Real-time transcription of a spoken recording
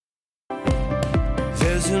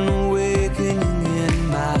an awakening in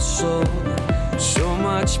my soul. So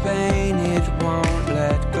much pain it won't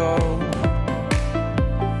let go.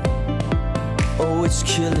 Oh, it's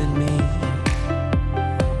killing me.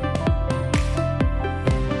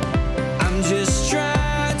 I'm just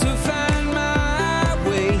trying to find my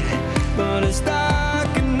way, but it's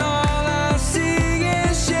dark and all I see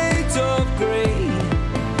is shades of gray.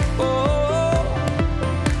 Oh,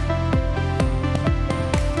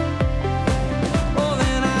 oh,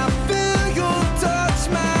 then I feel you touch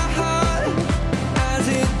my heart as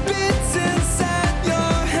it beats inside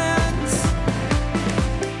your hands.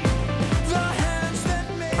 The hands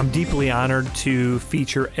that make I'm deeply honored to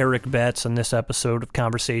feature Eric Betts in this episode of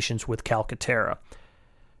Conversations with Calcaterra.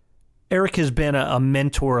 Eric has been a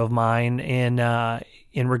mentor of mine in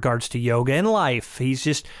regards to yoga and life. He's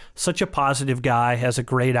just such a positive guy, has a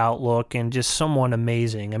great outlook, and just someone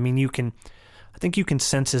amazing. I mean, I think you can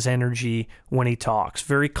sense his energy when he talks.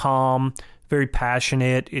 Very calm, very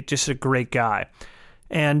passionate. It's just a great guy.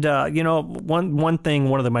 And, one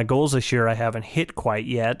of my goals this year I haven't hit quite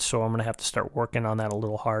yet, so I'm going to have to start working on that a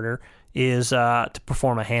little harder, is to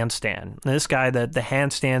perform a handstand. And this guy, the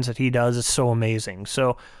handstands that he does is so amazing.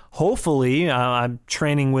 So hopefully I'm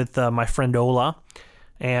training with my friend Ola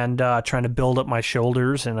and trying to build up my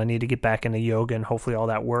shoulders, and I need to get back into yoga, and hopefully all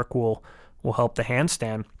that work will help the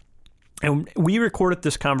handstand. And we recorded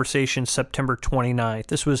this conversation September 29th.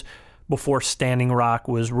 This was before Standing Rock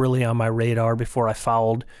was really on my radar, before I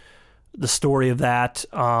followed the story of that,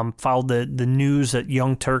 followed the news that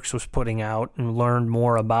Young Turks was putting out and learned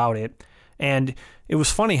more about it. And it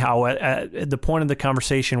was funny how at the point of the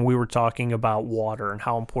conversation we were talking about water and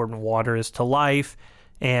how important water is to life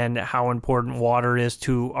and how important water is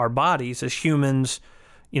to our bodies. As humans,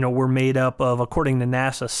 we're made up of, according to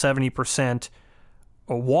NASA, 70%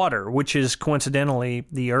 water, which is coincidentally,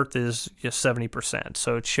 the Earth is just 70%.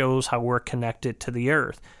 So it shows how we're connected to the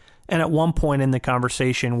Earth. And at one point in the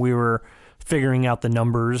conversation, we were figuring out the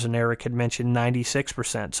numbers, and Eric had mentioned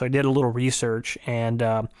 96%. So I did a little research, and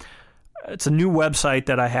it's a new website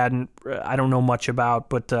that I don't know much about,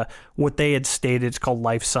 but what they had stated, it's called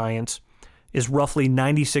Life Science, is roughly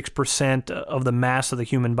 96% of the mass of the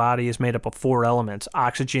human body is made up of 4 elements: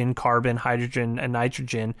 oxygen, carbon, hydrogen, and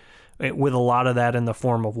nitrogen, with a lot of that in the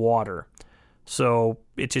form of water. So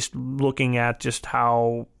it's just looking at just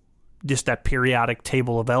that periodic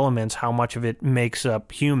table of elements, how much of it makes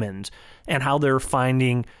up humans, and how they're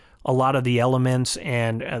finding a lot of the elements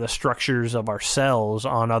and the structures of our cells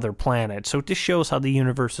on other planets. So it just shows how the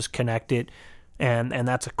universe is connected, and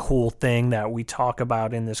that's a cool thing that we talk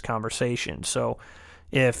about in this conversation. So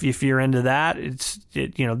if you're into that,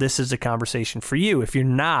 this is a conversation for you. If you're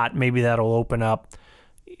not, maybe that'll open up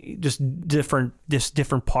just different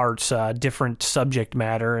parts, different subject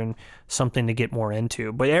matter, and something to get more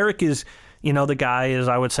into. But Eric is, the guy is,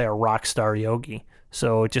 I would say, a rock star yogi.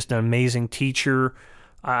 So just an amazing teacher.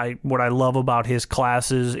 What I love about his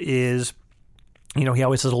classes is, he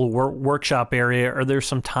always has a little workshop area, or there's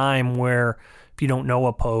some time where if you don't know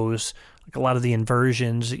a pose, like a lot of the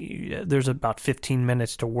inversions, there's about 15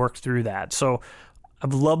 minutes to work through that. So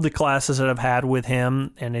I've loved the classes that I've had with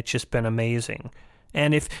him, and it's just been amazing.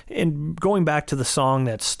 And going back to the song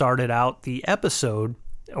that started out the episode,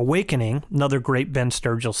 Awakening, another great Ben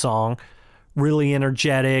Sturgill song, really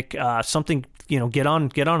energetic, something, get on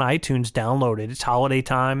iTunes, download it. It's holiday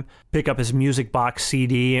time. Pick up his Music Box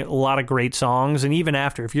CD, a lot of great songs. And even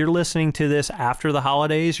after, if you're listening to this after the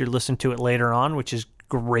holidays, you're listening to it later on, which is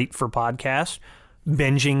great for podcasts,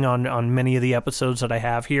 binging on many of the episodes that I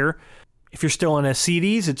have here. If you're still into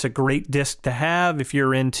CDs, it's a great disc to have. If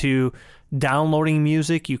you're into downloading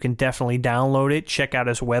music, you can definitely download it. Check out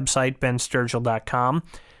his website, bensturgill.com.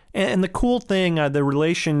 And the cool thing, part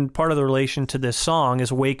of the relation to this song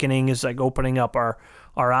is Awakening is like opening up our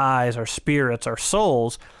eyes, our spirits, our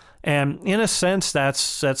souls. And in a sense,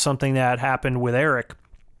 that's something that happened with Eric.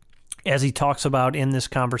 As he talks about in this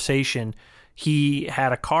conversation, he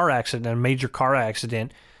had a major car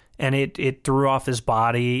accident, and it threw off his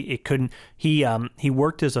body. He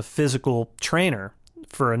worked as a physical trainer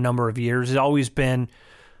for a number of years. He's always been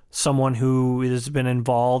someone who has been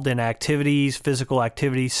involved in physical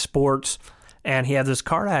activities, sports, and he had this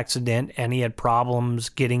car accident, and he had problems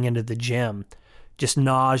getting into the gym, just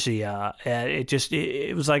nausea.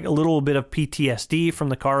 It was like a little bit of PTSD from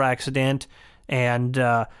the car accident, and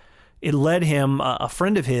it led him, a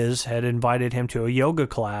friend of his had invited him to a yoga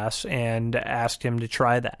class and asked him to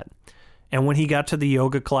try that. And when he got to the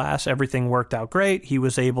yoga class, everything worked out great. He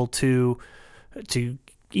was able to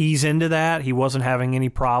ease into that. He wasn't having any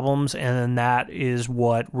problems, and then that is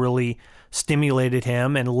what really stimulated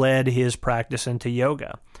him and led his practice into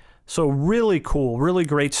yoga. So really cool, really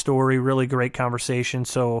great story, really great conversation.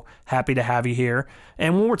 So happy to have you here.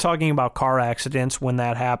 And when we're talking about car accidents, when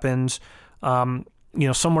that happens, someone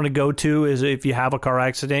to go to is if you have a car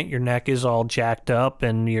accident, your neck is all jacked up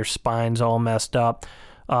and your spine's all messed up.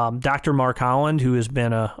 Dr. Mark Holland, who has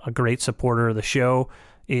been a great supporter of the show,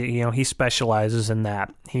 he specializes in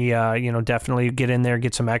that. He, definitely get in there,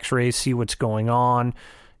 get some x-rays, see what's going on.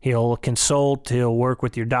 He'll consult, he'll work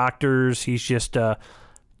with your doctors. He's just an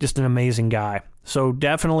amazing guy. So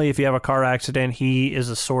definitely if you have a car accident, he is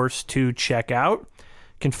a source to check out.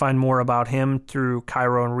 You can find more about him through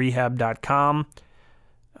chironrehab.com.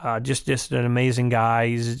 Just an amazing guy.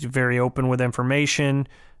 He's very open with information.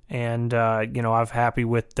 And, I'm happy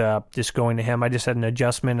with just going to him. I just had an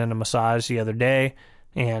adjustment and a massage the other day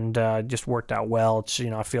and just worked out well. It's,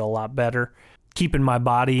 I feel a lot better. Keeping my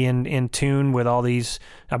body in tune with all these.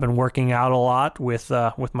 I've been working out a lot with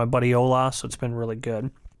my buddy Ola, so it's been really good.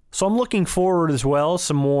 So I'm looking forward as well.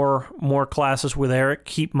 Some more classes with Eric.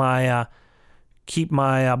 Keep my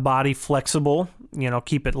body flexible.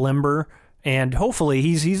 Keep it limber. And hopefully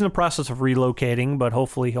he's in the process of relocating, but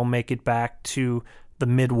hopefully he'll make it back to the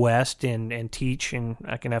Midwest and teach, and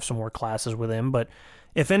I can have some more classes with him. But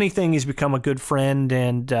if anything, he's become a good friend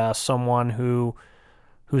and someone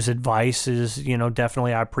whose advice is,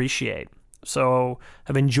 definitely I appreciate. So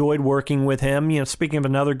I've enjoyed working with him. Speaking of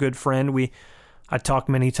another good friend, I talked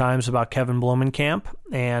many times about Kevin Blumenkamp,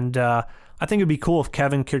 and I think it'd be cool if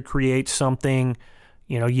Kevin could create something,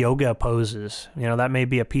 yoga poses. That may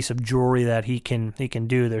be a piece of jewelry that he can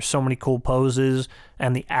do. There's so many cool poses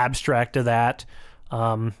and the abstract of that.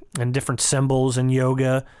 And different symbols in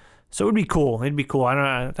yoga. So it'd be cool.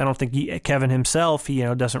 I don't think Kevin himself, he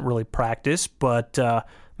doesn't really practice, but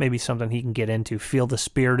maybe something he can get into, feel the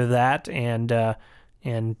spirit of that and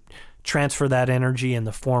transfer that energy in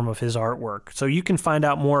the form of his artwork. So you can find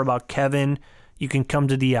out more about Kevin. You can come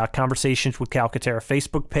to the Conversations with Calcaterra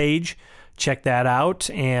Facebook page. Check that out,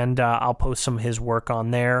 and I'll post some of his work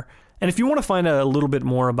on there. And if you want to find out a little bit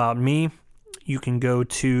more about me, you can go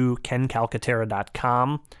to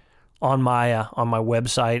kencalcaterra.com on my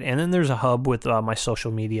website, and then there's a hub with my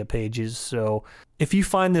social media pages. So if you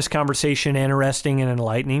find this conversation interesting and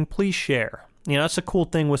enlightening, please share. That's a cool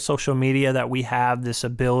thing with social media, that we have this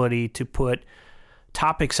ability to put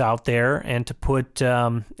topics out there and to put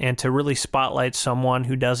and to really spotlight someone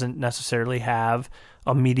who doesn't necessarily have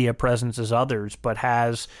a media presence as others, but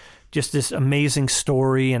has just this amazing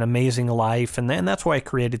story and amazing life. And that's why I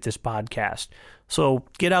created this podcast. So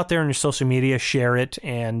get out there on your social media, share it,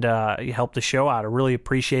 and help the show out. I really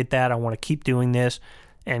appreciate that. I want to keep doing this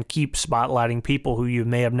and keep spotlighting people who you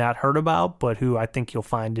may have not heard about, but who I think you'll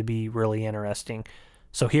find to be really interesting.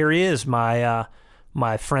 So here he is, my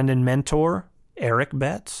friend and mentor, Eric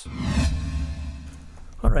Betts.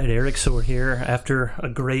 All right, Eric, so we're here after a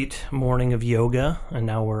great morning of yoga, and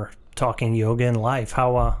now we're talking yoga and life.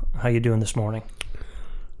 How you doing this morning?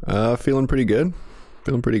 Feeling pretty good.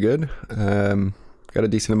 Got a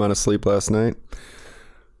decent amount of sleep last night.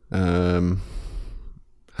 Had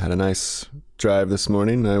a nice drive this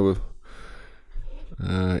morning. I was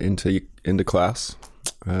into class.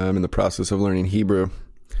 I'm in the process of learning Hebrew.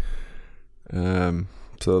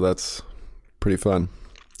 So that's pretty fun.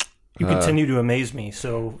 You continue to amaze me.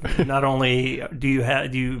 So not only do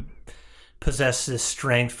you possess this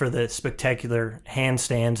strength for the spectacular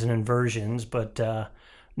handstands and inversions, but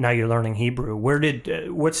now you're learning Hebrew.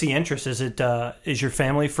 What's the interest? Is your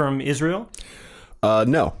family from Israel?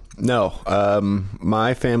 No.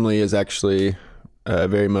 My family is actually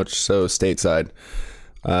very much so stateside.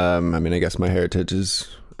 I guess my heritage is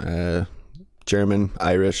German,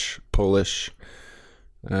 Irish, Polish,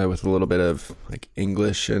 with a little bit of like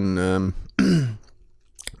English and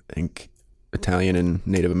I think Italian and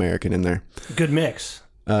Native American in there. Good mix.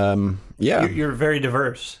 Yeah. You're very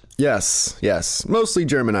diverse. Yes. Mostly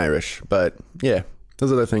German, Irish, but yeah,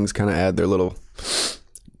 those other things kind of add their little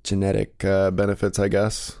genetic benefits, I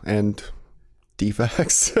guess, and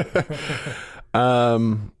defects.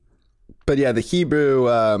 But yeah, the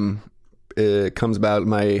Hebrew it comes about.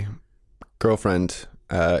 My girlfriend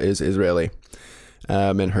is Israeli,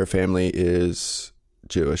 and her family is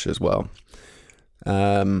Jewish as well.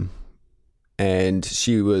 And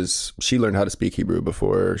she learned how to speak Hebrew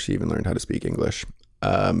before she even learned how to speak English.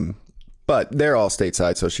 But they're all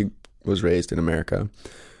stateside, so she was raised in America,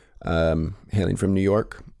 hailing from New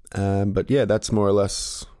York. But yeah, that's more or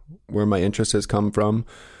less where my interest has come from.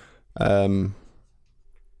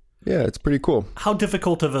 Yeah, it's pretty cool. How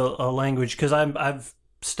difficult of a language? Because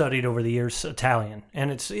studied over the years Italian,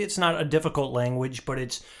 and it's not a difficult language, but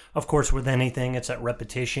it's, of course, with anything, it's at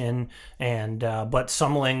repetition, and but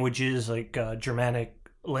some languages, like Germanic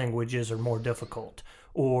languages, are more difficult,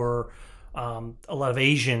 or a lot of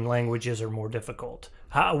Asian languages are more difficult.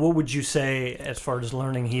 What would you say as far as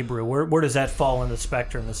learning Hebrew? Where does that fall in the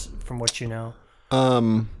spectrum, from what you know?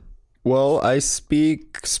 Well, I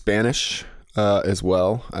speak Spanish as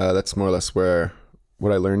well. That's more or less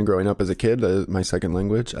what I learned growing up as a kid, my second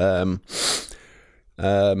language. And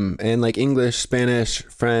like English, Spanish,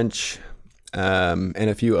 French, and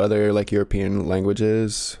a few other like European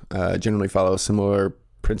languages generally follow similar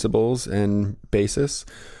principles and basis.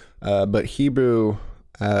 But Hebrew,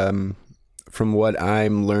 from what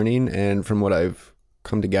I'm learning and from what I've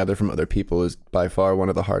come to gather from other people, is by far one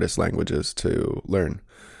of the hardest languages to learn.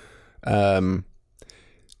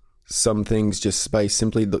 Some things just by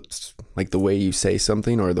simply like the way you say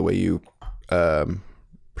something or the way you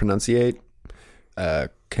pronunciate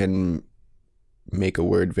can make a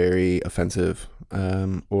word very offensive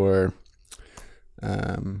or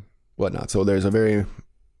whatnot. So there's a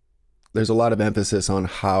lot of emphasis on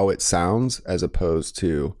how it sounds as opposed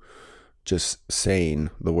to just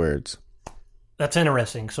saying the words. That's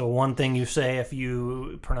interesting. So one thing you say, if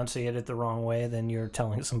you pronunciate it the wrong way, then you're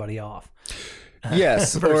telling somebody off.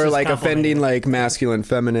 Yes, or like offending like masculine,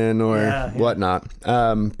 feminine, or whatnot.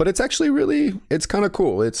 But it's actually it's kind of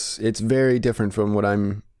cool. It's very different from what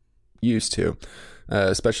I'm used to,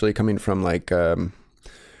 especially coming from like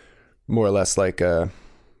more or less like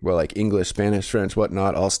like English, Spanish, French,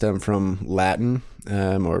 whatnot, all stem from Latin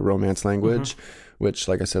or Romance language, which,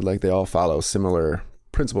 like I said, like they all follow similar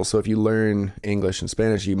principles. So if you learn English and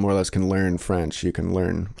Spanish, you more or less can learn French. You can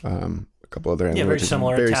learn a couple other languages. Yeah, very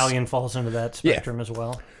similar. Italian falls into that spectrum as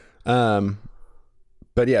well.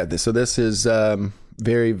 But yeah, so this is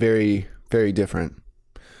very, very, very different.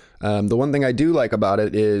 The one thing I do like about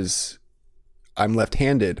it is I'm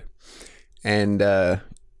left-handed, and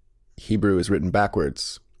Hebrew is written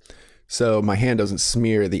backwards. So my hand doesn't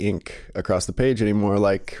smear the ink across the page anymore,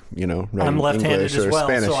 like, I'm left-handed English as or well.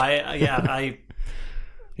 Spanish. So I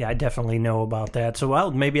definitely know about that.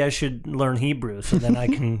 So maybe I should learn Hebrew so then I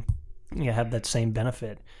can have that same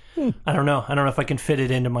benefit. I don't know if I can fit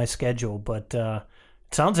it into my schedule, but it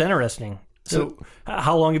sounds interesting. So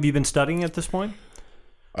how long have you been studying at this point?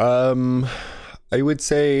 I would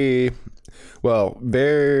say, well,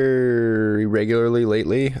 very regularly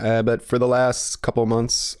lately, but for the last couple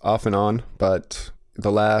months, off and on. But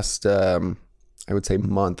the last, I would say,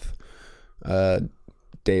 month,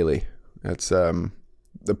 daily. That's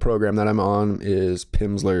the program that I'm on is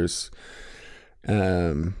Pimsleur's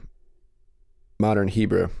Modern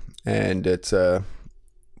Hebrew, and it's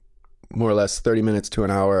more or less 30 minutes to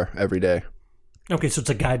an hour every day. Okay, so it's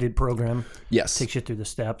a guided program. Yes. Takes you through the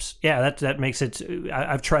steps. Yeah, that makes it...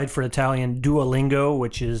 I've tried for Italian Duolingo,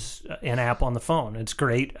 which is an app on the phone. It's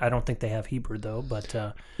great. I don't think they have Hebrew, though, but...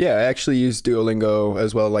 Yeah, I actually use Duolingo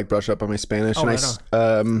as well, like brush up on my Spanish.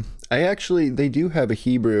 Oh, and they do have a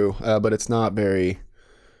Hebrew, but it's not very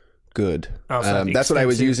good. Oh, so that's what I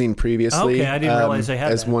was using previously. Okay, I didn't realize they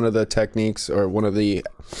had as that. one of the techniques or one of the,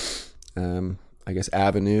 I guess,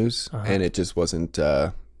 avenues, and it just wasn't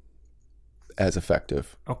as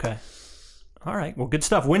effective. Okay. All right. Well, good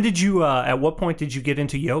stuff. When did you, at what point did you get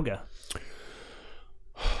into yoga?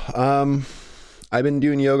 I've been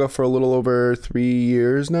doing yoga for a little over 3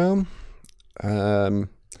 years now.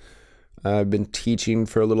 I've been teaching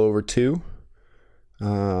for a little over 2.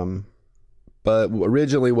 But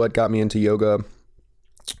originally what got me into yoga,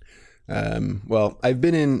 well, I've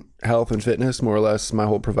been in health and fitness more or less my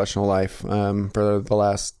whole professional life for the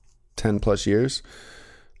last 10 plus years.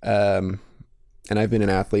 And I've been an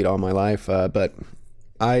athlete all my life, but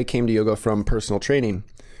I came to yoga from personal training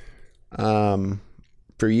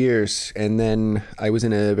for years. And then I was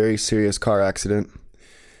in a very serious car accident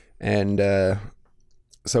and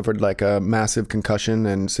suffered like a massive concussion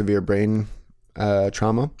and severe brain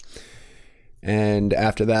trauma. And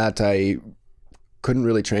after that, I couldn't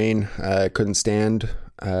really train. I couldn't stand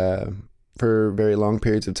for very long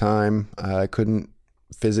periods of time. I couldn't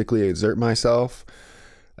physically exert myself.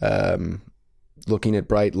 Looking at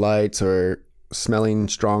bright lights or smelling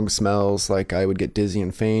strong smells, like I would get dizzy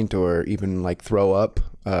and faint or even like throw up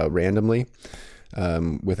randomly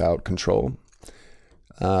without control.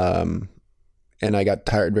 And I got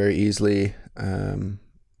tired very easily. And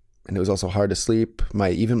it was also hard to sleep.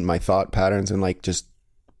 Even my thought patterns and like just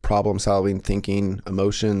problem solving, thinking,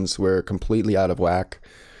 emotions were completely out of whack.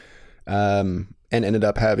 And ended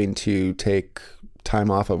up having to take time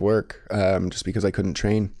off of work just because I couldn't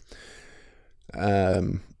train.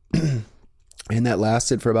 And that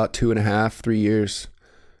lasted for about 2.5, 3 years,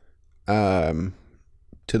 to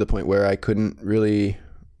the point where I couldn't really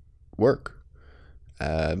work,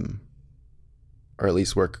 or at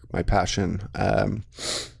least work my passion.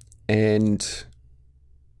 And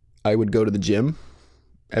I would go to the gym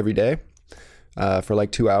every day for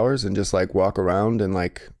like 2 hours and just like walk around, and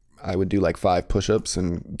like I would do like 5 push-ups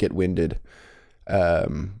and get winded.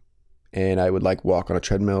 And I would like walk on a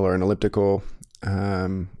treadmill or an elliptical,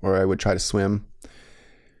 or I would try to swim,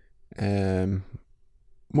 and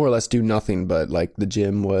more or less do nothing, but like the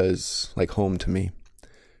gym was like home to me.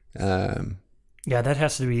 Yeah, that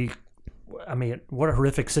has to be, I mean, what a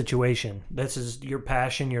horrific situation. This is your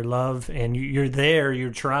passion, your love, and you're there,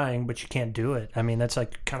 you're trying, but you can't do it. I mean, that's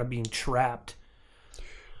like kind of being trapped.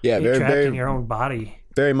 Yeah, being trapped very in your own body.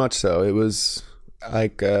 Very much so. It was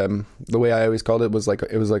like, the way I always called it was like,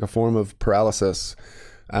 it was like a form of paralysis.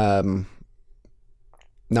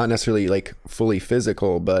 Not necessarily like fully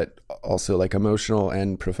physical, but also like emotional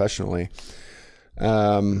and professionally.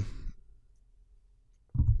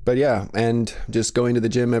 But yeah, and just going to the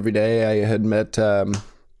gym every day. I had met a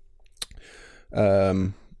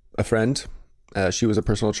friend. She was a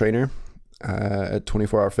personal trainer at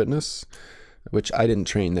 24 Hour Fitness, which I didn't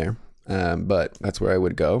train there, but that's where I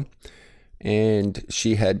would go. And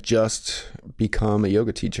she had just become a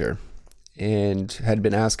yoga teacher and had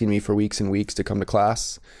been asking me for weeks and weeks to come to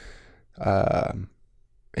class. And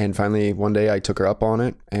finally, one day I took her up on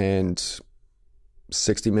it, and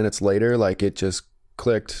 60 minutes later, like it just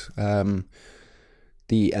clicked.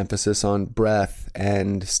 The emphasis on breath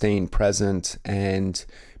and staying present and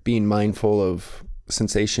being mindful of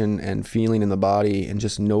sensation and feeling in the body, and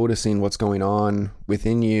just noticing what's going on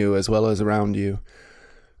within you as well as around you,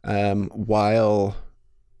 while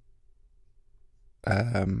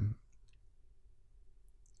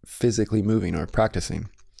physically moving or practicing.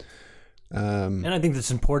 And I think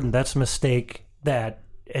that's important. That's a mistake that,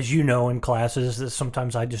 as you know, in classes, that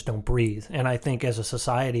sometimes I just don't breathe. And I think as a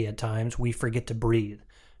society at times we forget to breathe,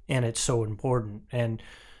 and it's so important. And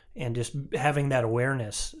just having that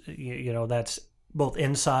awareness, you know, that's both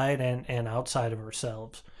inside and outside of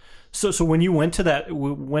ourselves. So when you went to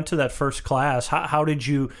that first class, how did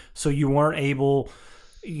you, so you weren't able,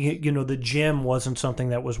 you know, the gym wasn't something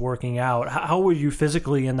that was working out. How were you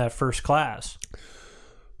physically in that first class?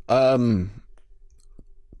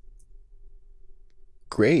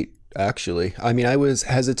 Great, actually. I mean, I was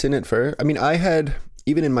hesitant at first. I mean, I had,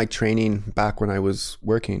 even in my training back when I was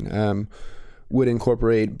working, would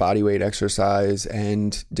incorporate bodyweight exercise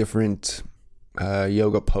and different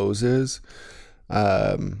yoga poses.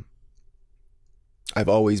 I've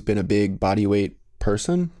always been a big bodyweight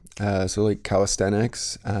person, so like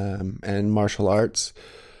calisthenics and martial arts.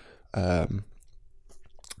 But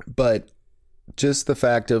just the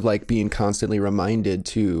fact of like being constantly reminded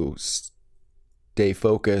to stay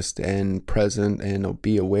focused and present and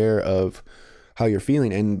be aware of how you're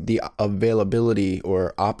feeling, and the availability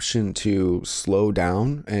or option to slow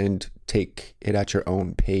down and take it at your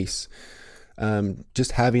own pace.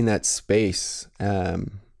 Just having that space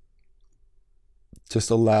just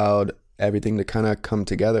allowed everything to kind of come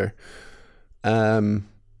together. And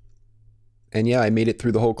yeah, I made it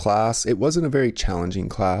through the whole class. It wasn't a very challenging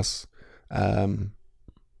class,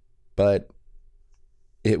 but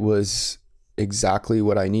it was exactly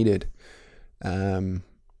what I needed. And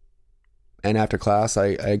after class,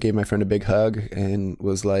 I gave my friend a big hug and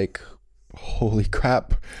was like, holy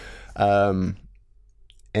crap.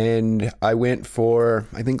 And I went for,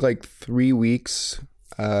 I think, like 3 weeks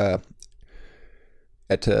at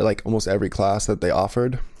like almost every class that they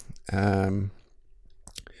offered. And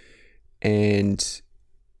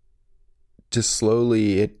just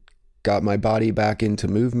slowly it got my body back into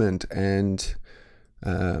movement, and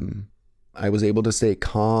I was able to stay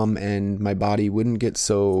calm, and my body wouldn't get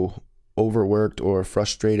so overworked or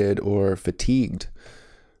frustrated or fatigued.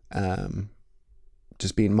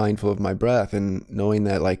 Just being mindful of my breath and knowing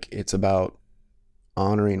that like it's about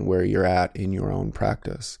honoring where you're at in your own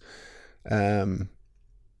practice. And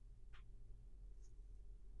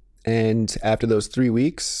after those 3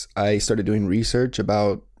 weeks, I started doing research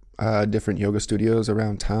about different yoga studios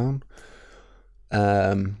around town.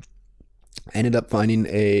 Ended up finding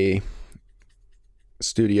a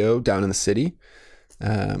studio down in the city,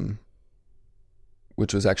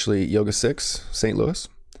 which was actually Yoga 6, St. Louis.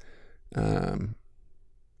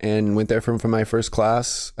 And went there from my first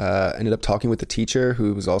class. Ended up talking with the teacher,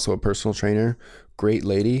 who was also a personal trainer, great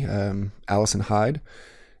lady, Allison Hyde.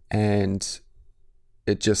 And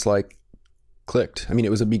it just like clicked. I mean,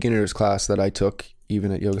 it was a beginner's class that I took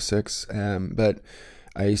even at Yoga 6. But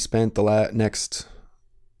I spent the next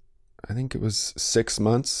I think it was 6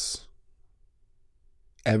 months,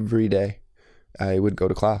 every day I would go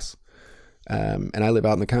to class. And I live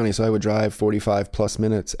out in the county, so I would drive 45 plus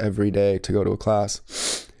minutes every day to go to a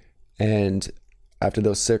class. And after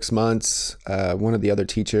those 6 months, one of the other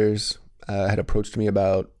teachers had approached me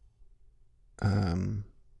about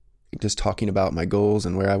just talking about my goals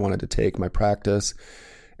and where I wanted to take my practice,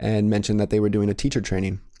 and mentioned that they were doing a teacher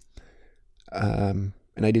training. And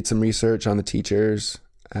I did some research on the teachers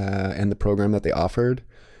and the program that they offered,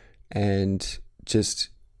 and just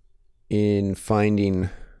in finding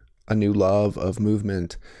a new love of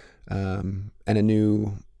movement and a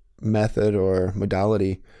new method or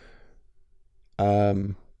modality,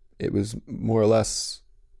 it was more or less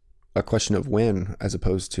a question of when, as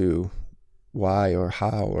opposed to why or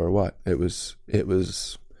how or what. It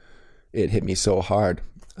hit me so hard.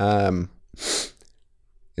 And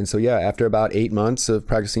so, yeah, after about 8 months of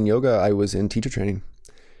practicing yoga, I was in teacher training.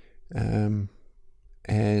 And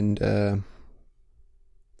a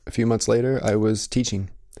few months later, I was teaching.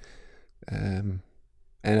 And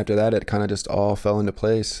after that, it kind of just all fell into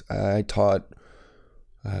place. I taught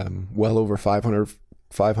well over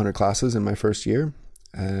 500 classes in my first year.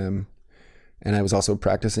 And I was also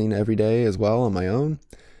practicing every day as well on my own,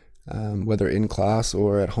 whether in class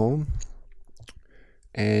or at home.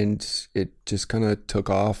 And it just kind of took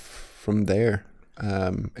off from there.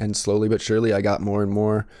 And slowly but surely, I got more and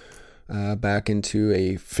more back into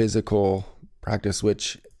a physical practice,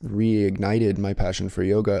 which reignited my passion for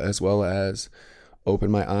yoga, as well as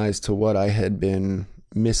opened my eyes to what I had been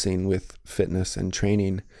missing with fitness and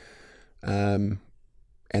training. And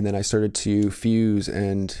then I started to fuse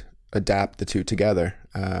and adapt the two together,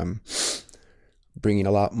 bringing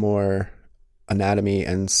a lot more anatomy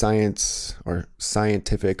and science or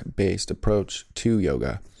scientific based approach to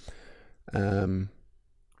yoga.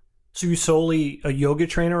 So you solely a yoga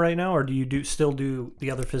trainer right now, or do you still do the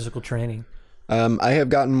other physical training? I have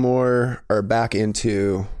gotten more or back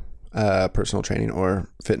into personal training or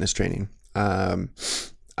fitness training.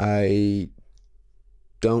 I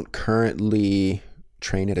don't currently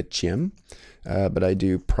train at a gym, but I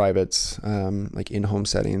do privates, like in-home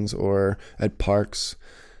settings or at parks,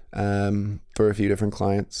 for a few different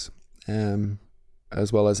clients,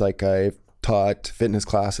 as well as like I've taught fitness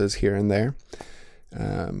classes here and there,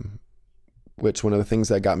 which one of the things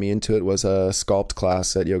that got me into it was a sculpt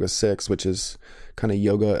class at Yoga 6, which is kind of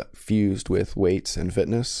yoga fused with weights and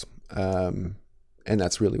fitness. And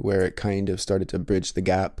that's really where it kind of started to bridge the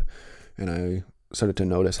gap. And I started to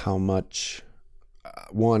notice how much,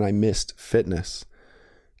 one, I missed fitness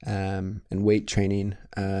and weight training,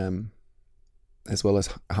 as well as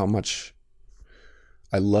how much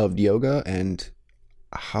I loved yoga and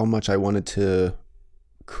how much I wanted to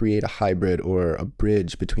create a hybrid or a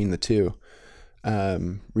bridge between the two,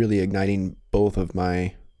 really igniting both of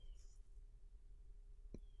my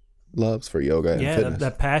loves for yoga and fitness.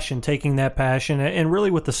 That passion, taking that passion, and really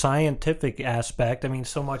with the scientific aspect, I mean,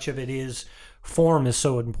 so much of it is form is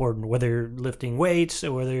so important, whether you're lifting weights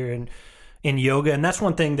or whether you're in yoga. And that's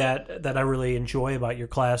one thing that I really enjoy about your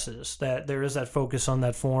classes, that there is that focus on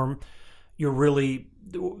that form. You're really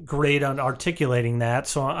great on articulating that.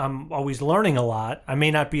 So I'm always learning a lot. I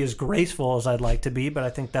may not be as graceful as I'd like to be, but I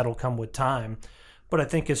think that'll come with time. But I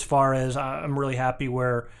think as far as I'm really happy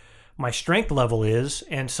where my strength level is.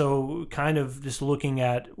 And so kind of just looking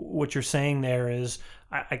at what you're saying there is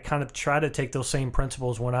I kind of try to take those same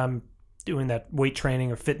principles when I'm doing that weight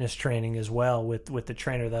training or fitness training as well with the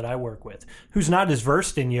trainer that I work with, who's not as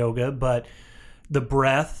versed in yoga, but the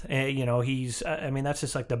breath, that's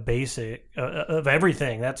just like the basic of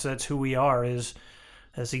everything. That's who we are as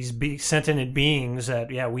these sentient beings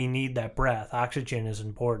that, we need that breath. Oxygen is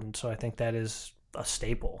important. So I think that is a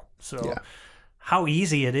staple. So yeah. How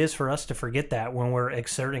easy it is for us to forget that when we're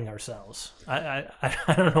exerting ourselves. I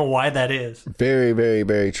don't know why that is. Very, very,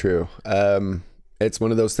 very true. It's one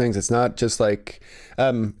of those things. It's not just like,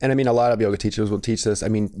 and I mean, a lot of yoga teachers will teach this. I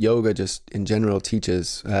mean, yoga just in general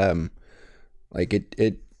teaches, like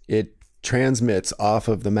it transmits off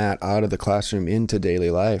of the mat, out of the classroom into daily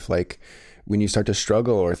life. Like when you start to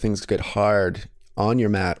struggle or things get hard on your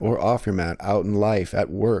mat or off your mat, out in life, at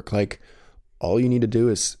work, like all you need to do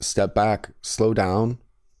is step back, slow down,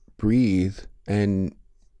 breathe, and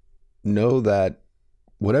know that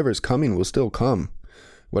whatever's coming will still come.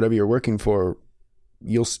 Whatever you're working for,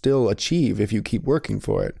 you'll still achieve if you keep working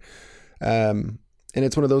for it. And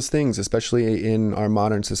it's one of those things, especially in our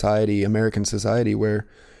modern society, American society, where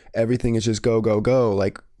everything is just go, go, go,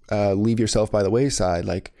 like leave yourself by the wayside.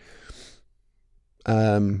 Like,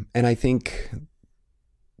 and I think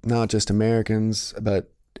not just Americans,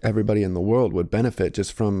 but everybody in the world would benefit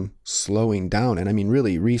just from slowing down. And I mean,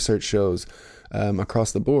 really, research shows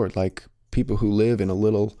across the board, like people who live in a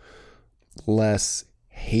little less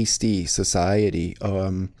hasty society,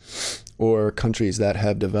 or countries that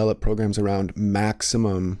have developed programs around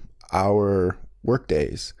maximum hour work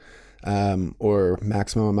days, or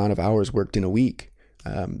maximum amount of hours worked in a week.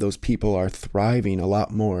 Those people are thriving a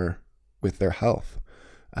lot more with their health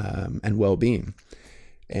and well-being.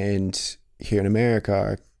 And here in America,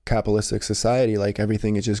 our capitalistic society, like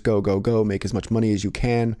everything is just go, go, go, make as much money as you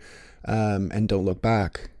can, and don't look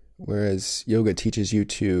back. Whereas yoga teaches you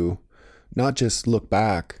to not just look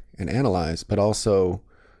back and analyze, but also,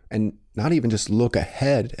 and not even just look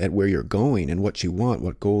ahead at where you're going and what you want,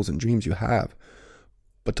 what goals and dreams you have,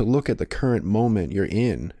 but to look at the current moment you're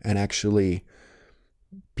in and actually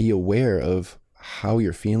be aware of how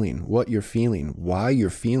you're feeling, what you're feeling, why you're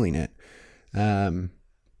feeling it,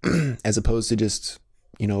 as opposed to just,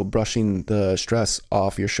 brushing the stress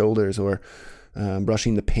off your shoulders, or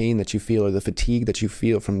brushing the pain that you feel or the fatigue that you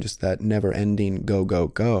feel from just that never-ending go, go,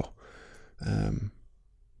 go.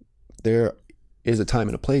 There is a time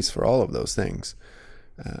and a place for all of those things.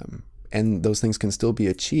 And those things can still be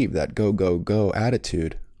achieved, that go, go, go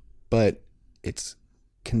attitude, but it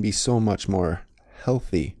can be so much more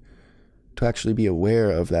healthy to actually be aware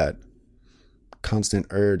of that constant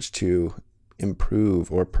urge to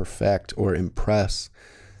improve or perfect or impress.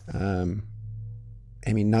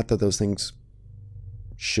 Not that those things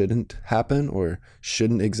shouldn't happen or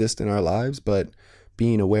shouldn't exist in our lives, but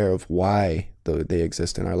being aware of why they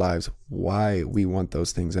exist in our lives, why we want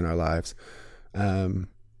those things in our lives,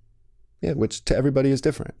 which to everybody is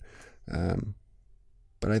different.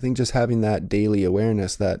 But I think just having that daily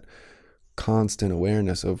awareness, that constant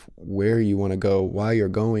awareness of where you want to go, why you're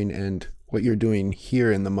going, and what you're doing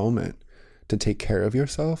here in the moment to take care of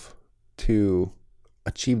yourself, to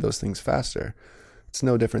achieve those things faster. It's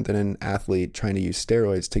no different than an athlete trying to use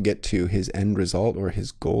steroids to get to his end result or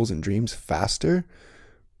his goals and dreams faster,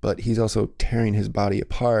 but he's also tearing his body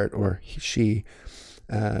apart, or she,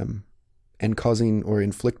 and causing or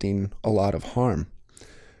inflicting a lot of harm.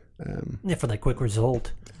 For that quick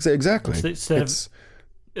result. Exactly. Instead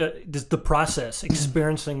of just the process,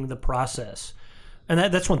 experiencing the process. And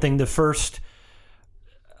that's one thing.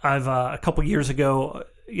 I've a couple years ago,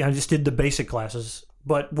 I just did the basic classes,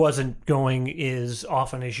 but wasn't going as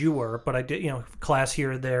often as you were. But I did, class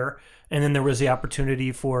here or there. And then there was the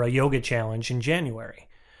opportunity for a yoga challenge in January.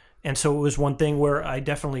 And so it was one thing where I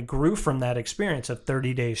definitely grew from that experience of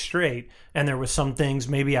 30 days straight. And there was some things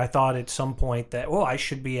maybe I thought at some point that, I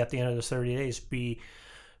should be at the end of those 30 days, be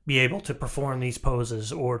able to perform these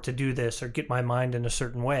poses or to do this or get my mind in a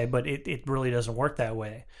certain way. But it really doesn't work that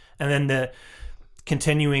way. And then the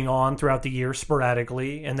continuing on throughout the year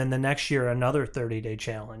sporadically. And then the next year, another 30-day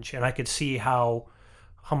challenge. And I could see how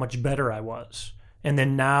much better I was. And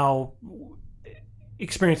then now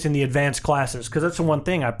experiencing the advanced classes, because that's the one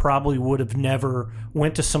thing I probably would have never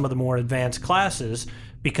went to some of the more advanced classes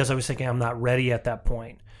because I was thinking I'm not ready at that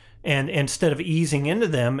point. And instead of easing into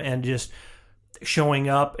them and just showing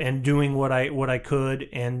up and doing what I could,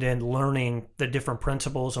 and then learning the different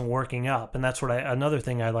principles and working up. And that's what another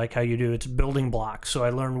thing I like how you do, it's building blocks. So I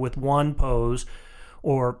learned with one pose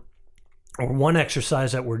or one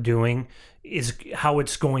exercise that we're doing is how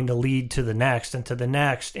it's going to lead to the next and to the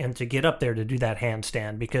next, and to get up there to do that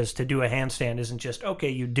handstand, because to do a handstand isn't just, okay,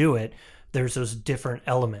 you do it. There's those different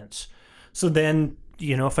elements. So then,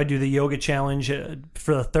 if I do the yoga challenge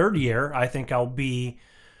for the third year, I think I'll be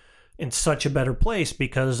in such a better place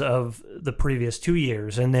because of the previous 2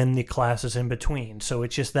 years and then the classes in between. So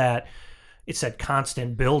it's just that, it's that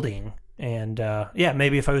constant building. And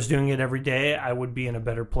maybe if I was doing it every day, I would be in a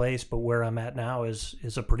better place. But where I'm at now is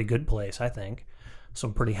a pretty good place, I think. So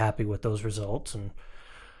I'm pretty happy with those results, and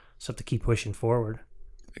just have to keep pushing forward.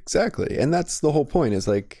 Exactly. And that's the whole point, is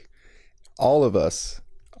like all of us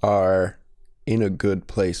are in a good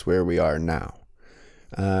place where we are now.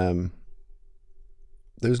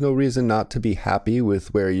 There's no reason not to be happy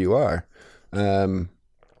with where you are.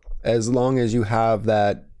 As long as you have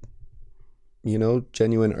that,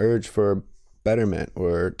 genuine urge for betterment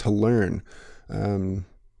or to learn, to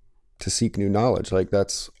seek new knowledge. Like,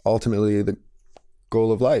 that's ultimately the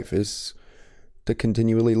goal of life, is to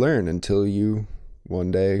continually learn until you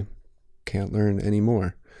one day can't learn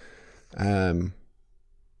anymore. I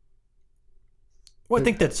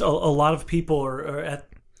think that's a lot of people are at,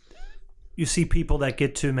 you see people that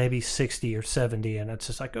get to maybe 60 or 70, and it's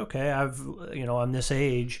just like, okay, I'm this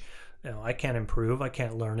age, I can't improve, I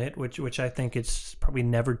can't learn it, which I think it's probably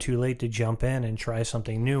never too late to jump in and try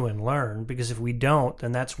something new and learn, because if we don't,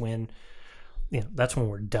 then that's when that's when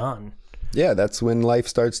we're done. Yeah, that's when life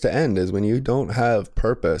starts to end, is when you don't have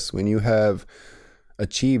purpose, when you have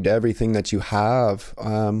achieved everything that you have,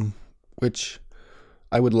 which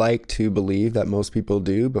I would like to believe that most people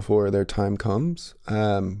do before their time comes.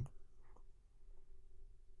 But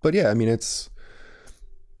yeah, I mean,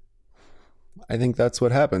 I think that's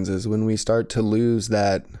what happens, is when we start to lose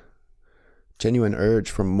that genuine urge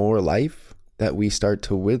for more life, that we start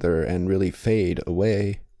to wither and really fade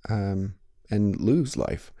away, and lose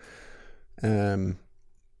life. And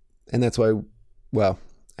that's why, well,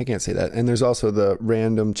 I can't say that. And there's also the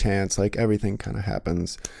random chance, like everything kind of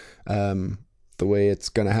happens the way it's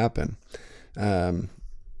going to happen. Not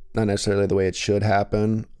necessarily the way it should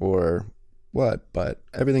happen or what, but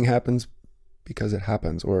everything happens because it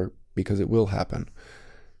happens, or because it will happen.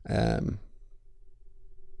 And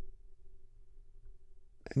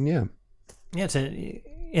yeah. Yeah, it's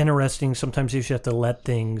interesting. Sometimes you just have to let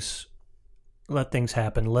things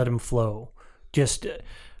happen, let them flow. Just,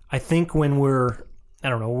 I think when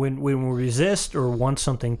when we resist or want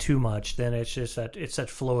something too much, then it's just that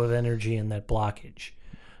flow of energy and that blockage.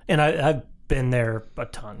 And I've been there a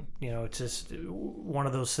ton. It's just one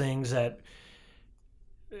of those things that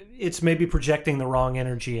it's maybe projecting the wrong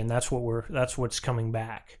energy, and that's what's coming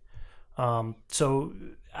back. So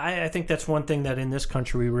I think that's one thing that in this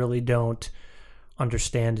country we really don't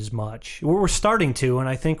understand as much. We're starting to, and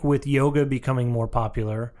I think with yoga becoming more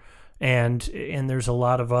popular, and there's a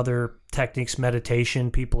lot of other techniques, meditation,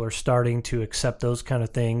 people are starting to accept those kind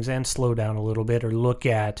of things and slow down a little bit, or look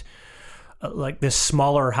at like this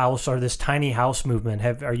smaller house or this tiny house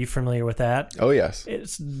movement. Are you familiar with that? Oh, yes.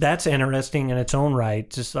 That's interesting in its own right.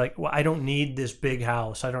 Just like, well, I don't need this big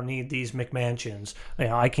house. I don't need these McMansions.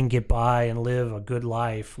 I can get by and live a good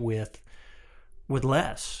life with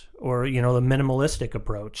less, or the minimalistic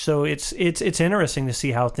approach. So it's interesting to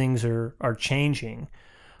see how things are changing.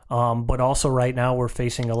 But also right now we're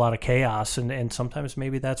facing a lot of chaos, and sometimes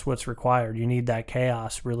maybe that's what's required. You need that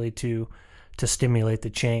chaos really to stimulate the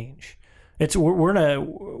change.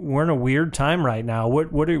 We're in a weird time right now.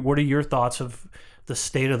 What are your thoughts of the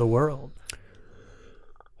state of the world?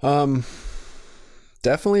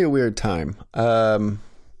 Definitely a weird time.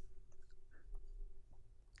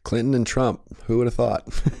 Clinton and Trump, who would have thought?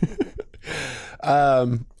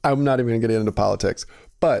 I'm not even going to get into politics,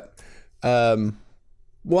 but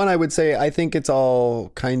one, I would say I think it's all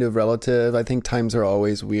kind of relative. I think times are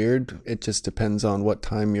always weird. It just depends on what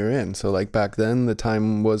time you're in. So like back then, the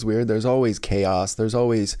time was weird. There's always chaos. There's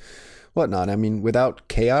always whatnot. I mean, without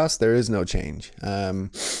chaos, there is no change.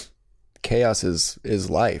 Chaos is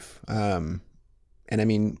life. And I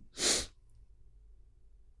mean,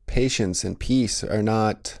 patience and peace are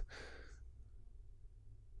not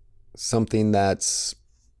something that's,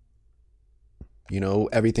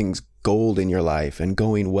 everything's gold in your life and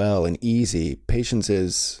going well and easy. Patience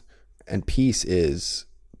is, and peace is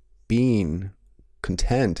being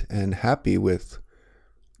content and happy with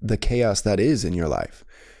the chaos that is in your life.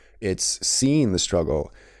 It's seeing the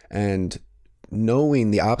struggle and knowing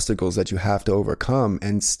the obstacles that you have to overcome,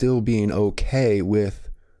 and still being okay with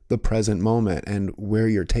the present moment and where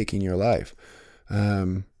you're taking your life.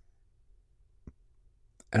 And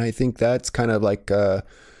I think that's kind of like the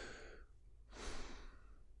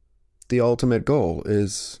ultimate goal,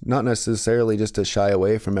 is not necessarily just to shy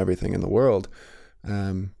away from everything in the world,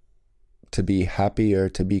 to be happy or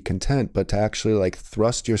to be content, but to actually like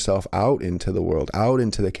thrust yourself out into the world, out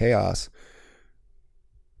into the chaos,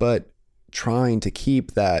 but trying to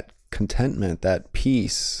keep that contentment, that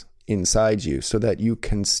peace inside you, so that you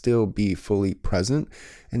can still be fully present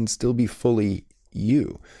and still be fully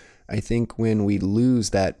you. I think when we lose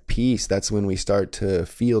that peace, that's when we start to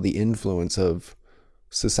feel the influence of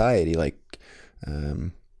society, like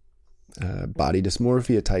body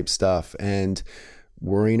dysmorphia type stuff, and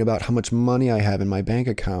worrying about how much money I have in my bank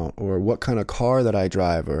account, or what kind of car that I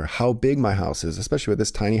drive, or how big my house is. Especially with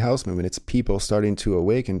this tiny house movement, it's people starting to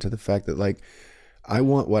awaken to the fact that like, I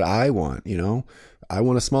want what I want, I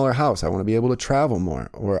want a smaller house. I want to be able to travel more,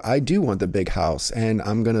 or I do want the big house and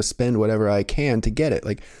I'm going to spend whatever I can to get it.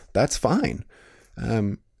 Like, that's fine.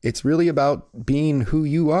 It's really about being who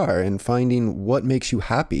you are and finding what makes you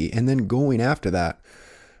happy, and then going after that,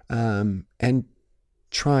 and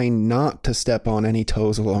trying not to step on any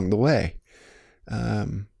toes along the way.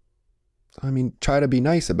 Try to be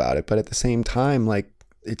nice about it, but at the same time, like,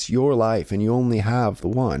 it's your life and you only have the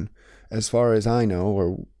one, as far as I know,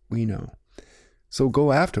 or we know. So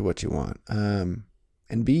go after what you want,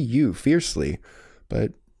 and be you fiercely,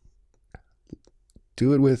 but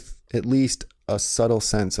do it with at least a subtle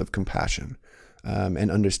sense of compassion,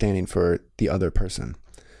 and understanding for the other person.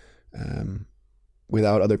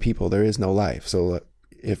 without other people, there is no life. So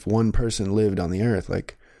if one person lived on the earth,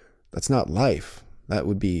 like, that's not life. That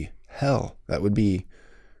would be hell. That would be,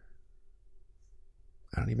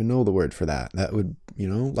 I don't even know the word for that. That would,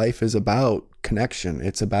 life is about connection.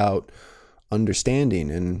 It's about understanding.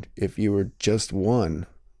 And if you were just one,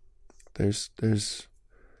 there's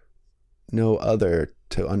no other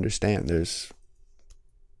to understand. There's,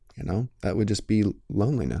 that would just be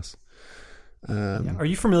loneliness. Are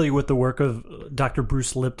you familiar with the work of Dr.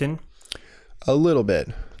 Bruce Lipton? A little bit,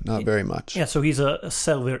 not very much. Yeah, so he's a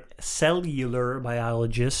cellular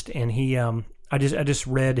biologist, and he I just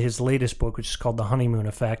read his latest book, which is called The Honeymoon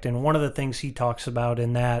Effect, and one of the things he talks about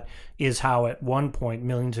in that is how at one point,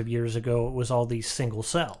 millions of years ago, it was all these single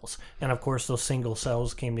cells, and of course those single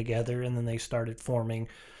cells came together, and then they started forming,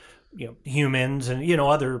 humans and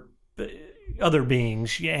other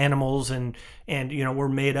beings, animals, and we're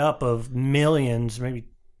made up of millions, maybe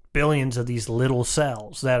billions of these little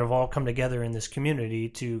cells that have all come together in this community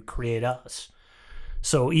to create us.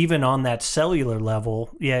 So even on that cellular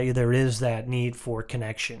level, there is that need for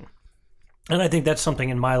connection. And I think that's something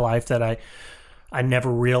in my life that I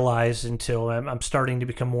never realized until I'm starting to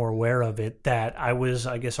become more aware of it, that I was,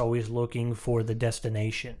 I guess, always looking for the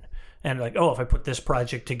destination. And like, if I put this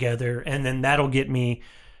project together, and then that'll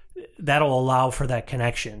allow for that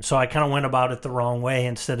connection. So I kind of went about it the wrong way.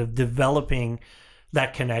 Instead of developing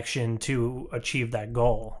that connection to achieve that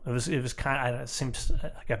goal, it was kind of, it seems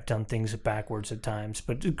like I've done things backwards at times,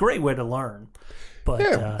 but a great way to learn. But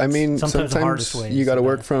I mean, sometimes the hardest way you got to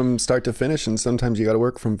work from start to finish, and sometimes you got to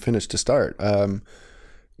work from finish to start.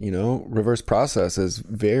 Reverse process is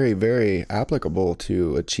very, very applicable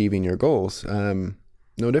to achieving your goals.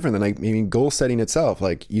 No different than goal setting itself.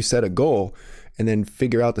 Like, you set a goal and then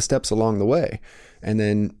figure out the steps along the way, and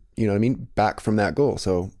then back from that goal.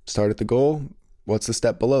 So start at the goal. What's the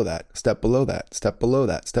step below that? Step below that, step below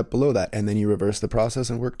that, step below that. And then you reverse the process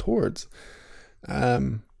and work towards.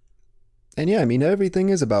 Everything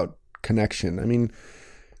is about connection.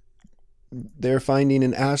 They're finding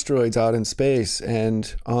in asteroids out in space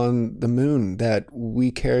and on the moon that we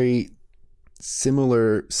carry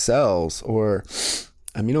similar cells or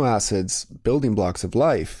amino acids, building blocks of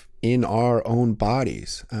life in our own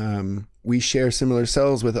bodies. We share similar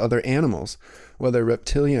cells with other animals, whether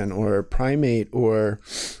reptilian or primate or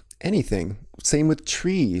anything. Same with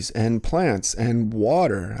trees and plants and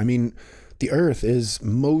water. The earth is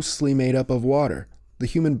mostly made up of water. The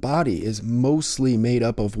human body is mostly made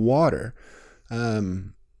up of water.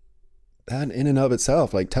 That in and of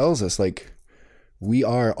itself tells us we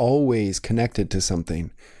are always connected to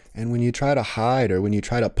something. And when you try to hide or when you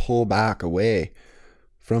try to pull back away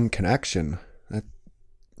from connection,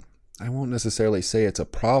 I won't necessarily say it's a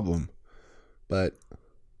problem, but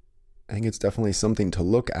I think it's definitely something to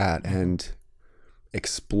look at and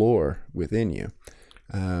explore within you,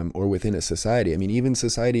 or within a society. Even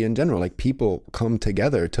society in general, people come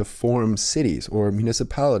together to form cities or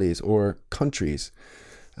municipalities or countries.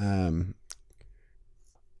 You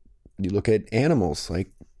look at animals,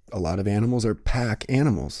 a lot of animals are pack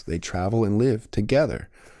animals. They travel and live together.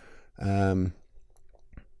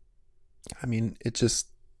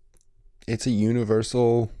 It's a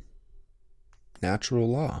universal natural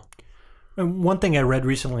law. And one thing I read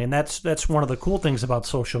recently, and that's one of the cool things about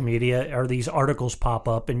social media, are these articles pop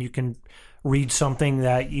up, and you can read something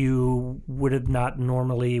that you wouldn't have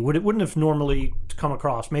normally come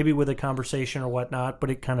across, maybe with a conversation or whatnot, but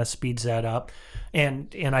it kind of speeds that up.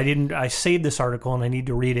 And I saved this article and I need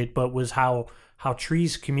to read it, but was how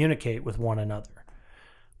trees communicate with one another,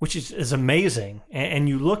 which is amazing. And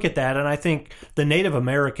you look at that, and I think the Native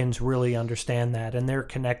Americans really understand that and their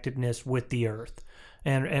connectedness with the earth.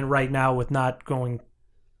 And right now, with not going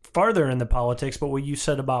farther in the politics, but what you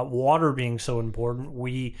said about water being so important,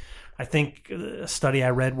 I think a study I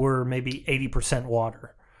read were maybe 80%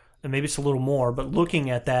 water. And maybe it's a little more, but looking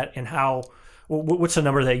at that and what's the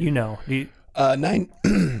number that you know?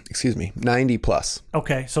 90 plus.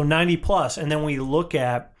 Okay, so 90 plus. And then we look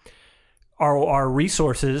at our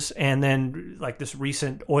resources, and then this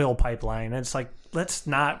recent oil pipeline, and it's let's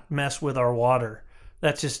not mess with our water.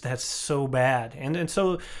 That's so bad. And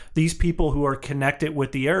so these people who are connected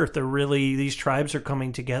with the earth these tribes are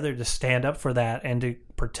coming together to stand up for that and to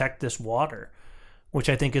protect this water, which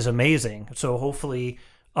I think is amazing. So hopefully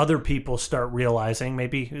other people start realizing,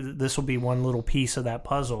 maybe this will be one little piece of that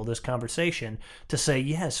puzzle, this conversation, to say,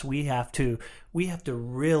 yes, we have to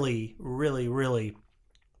really, really, really,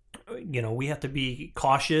 we have to be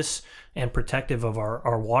cautious and protective of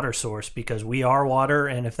our water source, because we are water,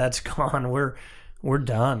 and if that's gone, we're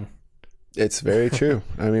done. It's very true.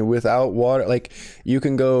 Without water, you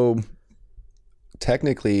can go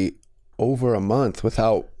technically over a month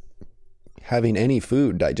without having any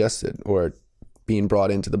food digested or being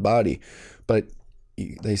brought into the body. But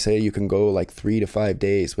they say you can go like 3 to 5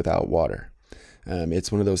 days without water.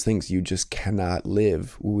 It's one of those things you just cannot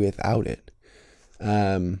live without it.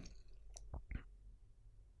 Yeah,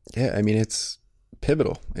 I mean, it's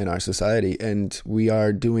pivotal in our society, and we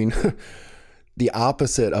are doing the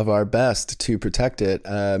opposite of our best to protect it.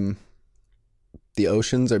 The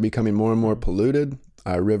oceans are becoming more and more polluted.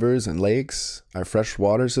 Our rivers and lakes, our fresh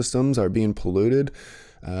water systems are being polluted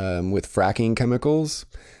with fracking chemicals,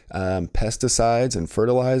 pesticides and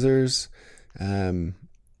fertilizers.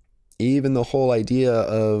 Even the whole idea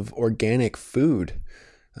of organic food.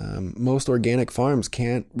 Most organic farms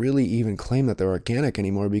can't really even claim that they're organic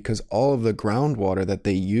anymore because all of the groundwater that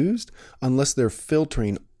they used, unless they're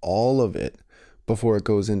filtering all of it before it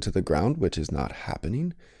goes into the ground, which is not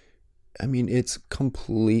happening. I mean, it's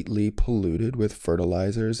completely polluted with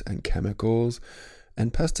fertilizers and chemicals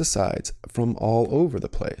and pesticides from all over the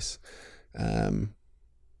place,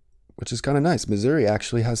 which is kind of nice. Missouri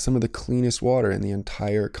actually has some of the cleanest water in the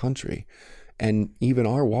entire country. And even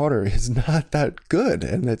our water is not that good,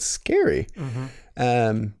 and that's scary.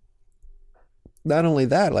 Mm-hmm. Not only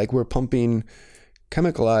that, like we're pumping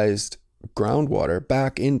chemicalized groundwater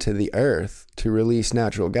back into the earth to release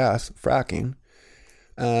natural gas, fracking.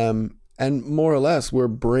 And more or less, we're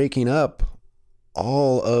breaking up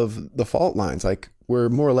all of the fault lines. Like we're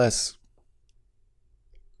more or less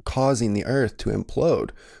causing the earth to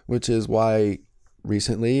implode, which is why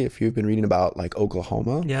recently, if you've been reading about like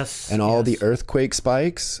Oklahoma, and all the earthquake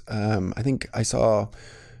spikes, I think I saw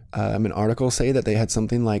an article say that they had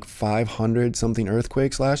something like 500 something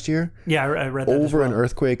earthquakes last year. Yeah, I read that over an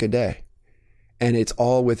earthquake a day, and it's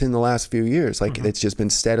all within the last few years. Like it's just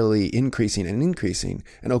been steadily increasing and increasing.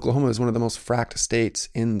 And Oklahoma is one of the most fracked states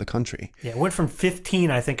in the country. Yeah, it went from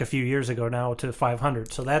 15, I think, a few years ago now to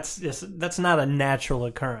 500. So that's not a natural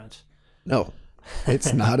occurrence. No,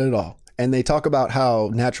 it's not at all. And they talk about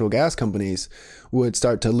how natural gas companies would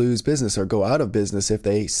start to lose business or go out of business if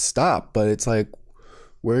they stop. But it's like,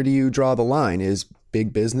 where do you draw the line? Is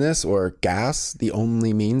big business or gas the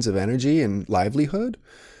only means of energy and livelihood?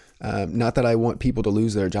 Not that I want people to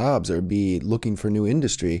lose their jobs or be looking for new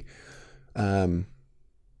industry. But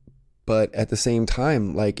at the same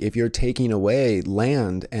time, like if you're taking away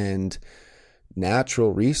land and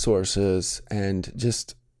natural resources and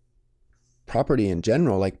just property in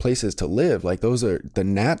general, like places to live, like those are the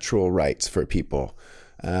natural rights for people.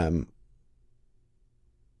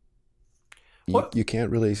 You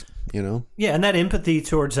can't really, Yeah, and that empathy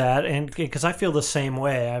towards that, and because I feel the same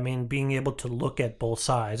way. I mean, being able to look at both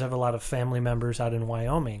sides. I have a lot of family members out in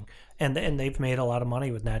Wyoming, and they've made a lot of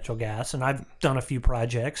money with natural gas, and I've done a few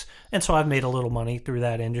projects, and so I've made a little money through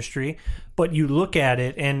that industry. But you look at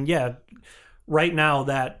it, and yeah, right now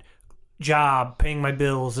that job, paying my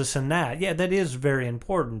bills, this and that, yeah, that is very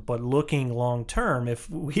important. But looking long term, if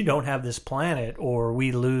we don't have this planet, or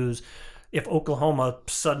we lose, if Oklahoma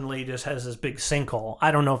suddenly just has this big sinkhole,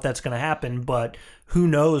 I don't know if that's going to happen, but who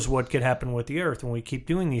knows what could happen with the earth when we keep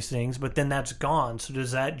doing these things. But then that's gone. So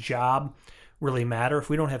does that job really matter if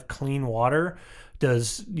we don't have clean water?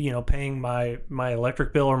 Does paying my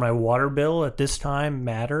electric bill or my water bill at this time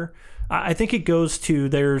matter? I think it goes to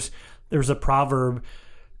there's a proverb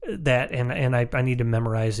that, and I need to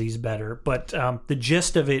memorize these better, but the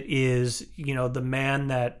gist of it is, the man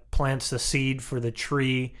that plants the seed for the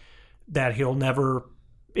tree, that he'll never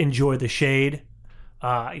enjoy the shade.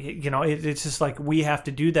 It's just like we have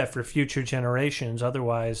to do that for future generations.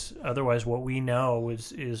 Otherwise what we know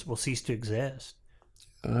is will cease to exist.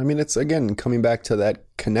 I mean, it's again coming back to that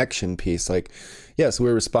connection piece. Like, yes,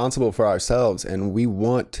 we're responsible for ourselves and we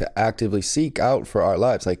want to actively seek out for our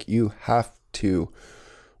lives. Like you have to.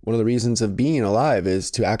 One of the reasons of being alive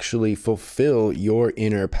is to actually fulfill your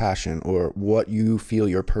inner passion or what you feel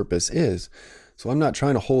your purpose is. So I'm not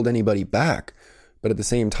trying to hold anybody back, but at the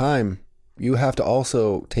same time, you have to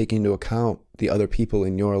also take into account the other people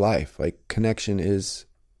in your life. Like connection is,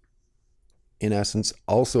 in essence,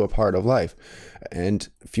 also a part of life, and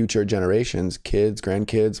future generations, kids,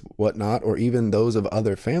 grandkids, whatnot, or even those of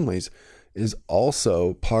other families is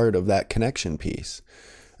also part of that connection piece.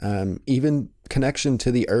 Even connection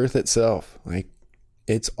to the earth itself, like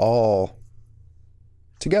it's all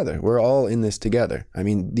together. We're all in this together. I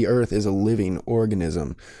mean, the earth is a living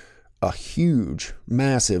organism, a huge,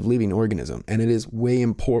 massive living organism, and it is way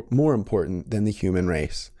more important than the human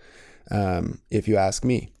race, if you ask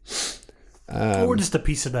me. Or just a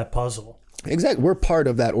piece of that puzzle. Exactly. We're part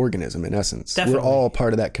of that organism, in essence. Definitely. We're all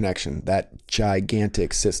part of that connection, that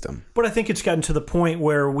gigantic system. But I think it's gotten to the point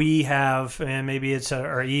where we have, and maybe it's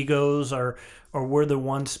our egos, or we're the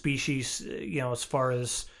one species, as far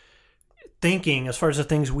as thinking, as far as the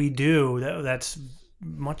things we do, that's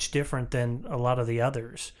much different than a lot of the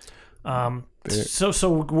others. So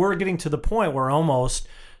we're getting to the point where almost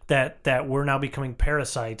that we're now becoming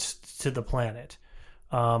parasites to the planet.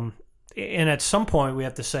 And at some point we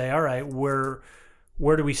have to say, all right, where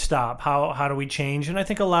do we stop? How do we change? And I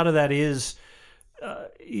think a lot of that is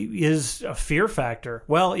a fear factor.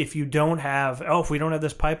 Well, if we don't have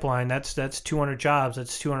this pipeline, that's 200 jobs,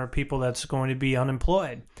 that's 200 people that's going to be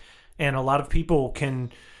unemployed. And a lot of people can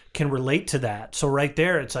relate to that. So right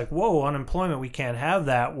there, it's like, whoa, unemployment, we can't have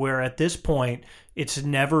that. Where at this point, it's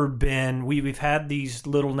never been, we've had these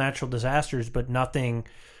little natural disasters, but nothing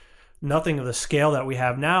of the scale that we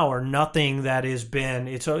have now, or nothing that has been,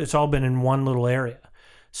 it's all been in one little area.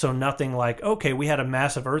 So nothing like, okay, we had a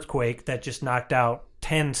massive earthquake that just knocked out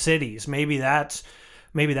 10 cities. Maybe that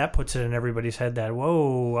puts it in everybody's head that,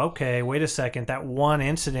 whoa, okay, wait a second, that one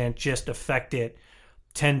incident just affected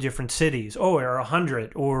 10 different cities, or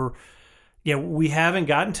 100, or we haven't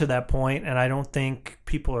gotten to that point, and I don't think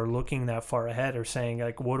people are looking that far ahead or saying,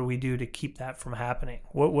 like, what do we do to keep that from happening?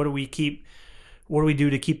 What do we do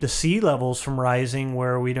to keep the sea levels from rising,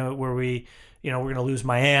 where we're going to lose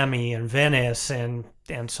Miami and Venice and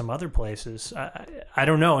some other places? I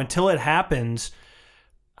don't know. Until it happens,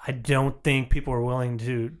 I don't think people are willing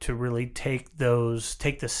to really take the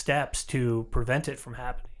steps to prevent it from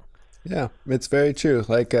happening. Yeah, it's very true.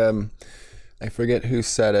 Like, I forget who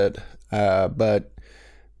said it, but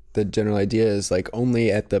the general idea is, like,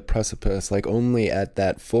 only at the precipice, like only at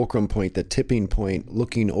that fulcrum point, the tipping point,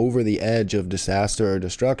 looking over the edge of disaster or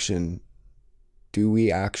destruction, do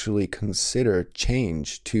we actually consider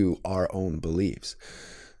change to our own beliefs.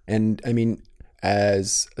 And I mean,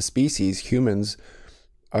 as a species, humans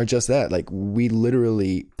are just that. Like, we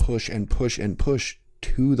literally push and push and push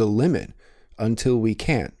to the limit until we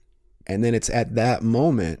can't. And then it's at that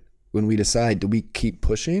moment when we decide, do we keep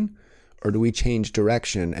pushing or do we change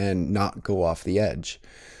direction and not go off the edge?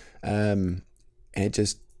 And it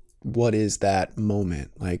just, what is that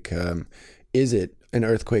moment? Like, is it an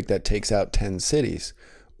earthquake that takes out 10 cities?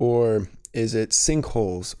 Or is it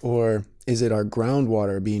sinkholes? Or is it our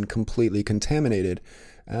groundwater being completely contaminated?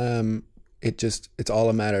 It's all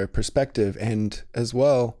a matter of perspective, and as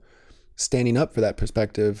well, standing up for that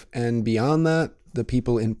perspective. And beyond that, the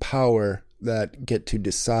people in power that get to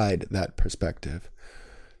decide that perspective.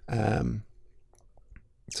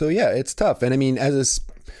 So yeah, it's tough. And I mean,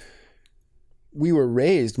 we were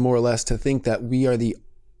raised more or less to think that we are the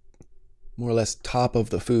more or less top of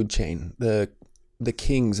the food chain, the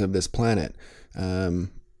kings of this planet,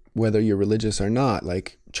 whether you're religious or not,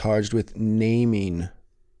 like charged with naming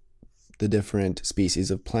the different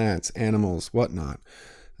species of plants, animals, whatnot.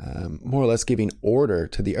 More or less giving order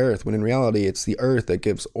to the earth, when in reality it's the earth that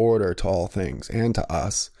gives order to all things and to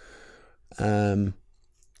us. And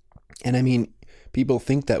I mean, people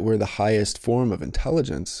think that we're the highest form of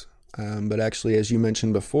intelligence, but actually, as you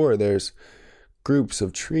mentioned before, there's groups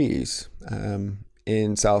of trees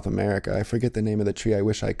in South America. I forget the name of the tree, I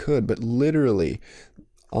wish I could, but literally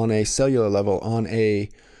on a cellular level, on a,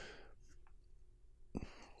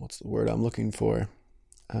 what's the word I'm looking for?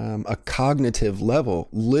 A cognitive level,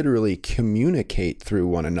 literally communicate through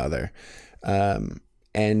one another.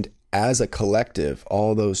 And as a collective,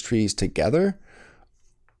 all those trees together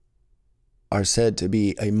are said to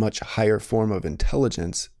be a much higher form of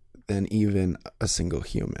intelligence than even a single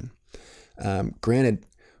human. Granted,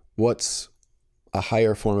 what's a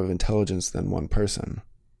higher form of intelligence than one person?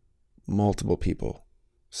 Multiple people,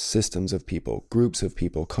 systems of people, groups of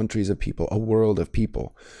people, countries of people, a world of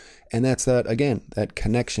people. And that's that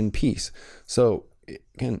connection piece. So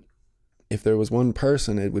again, if there was one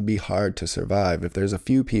person, it would be hard to survive. If there's a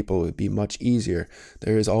few people, it would be much easier.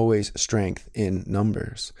 There is always strength in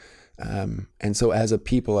numbers. And so as a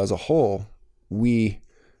people, as a whole, we,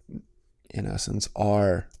 in essence,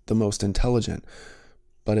 are the most intelligent.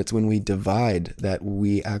 But it's when we divide that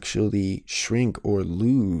we actually shrink or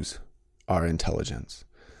lose our intelligence.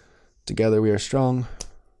 Together we are strong.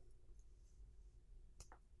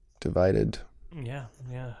 Divided,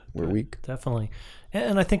 we're weak. Definitely.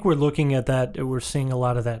 And I think we're looking at that, we're seeing a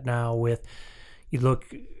lot of that now with, you look,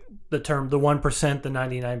 the term, the 1%, the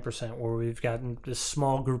 99%, where we've gotten this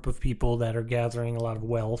small group of people that are gathering a lot of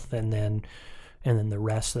wealth, and then the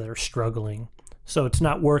rest that are struggling. So it's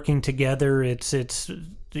not working together. It's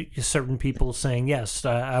certain people saying, yes,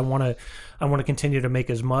 I want to continue to make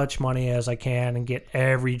as much money as I can and get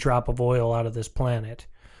every drop of oil out of this planet.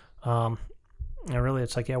 And really,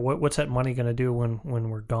 it's like, yeah, what's that money going to do when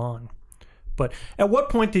we're gone? But at what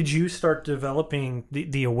point did you start developing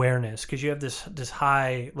the awareness? Because you have this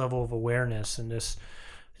high level of awareness and this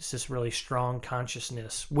really strong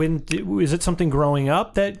consciousness. Is it something growing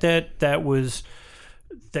up that was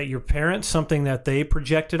that your parents, something that they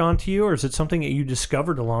projected onto you, or is it something that you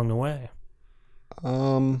discovered along the way?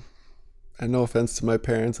 And no offense to my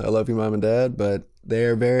parents, I love you, Mom and Dad, but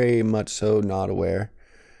they're very much so not aware.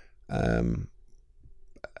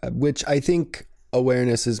 Which I think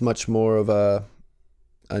awareness is much more of a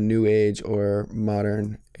new age or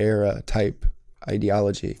modern era type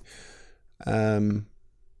ideology.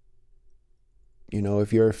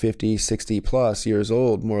 If you're 50, 60 plus years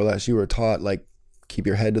old, more or less, you were taught, like, keep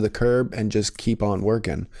your head to the curb and just keep on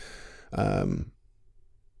working. Do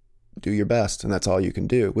your best, and that's all you can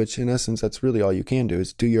do, which in essence, that's really all you can do,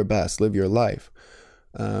 is do your best, live your life.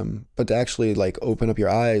 But to actually, like, open up your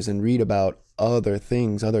eyes and read about other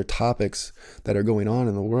things, other topics that are going on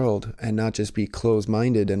in the world, and not just be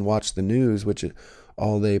closed-minded and watch the news, which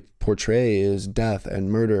all they portray is death and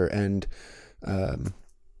murder and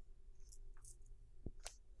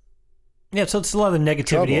yeah, so it's a lot of negativity.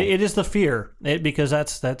 Trouble. It is the fear, because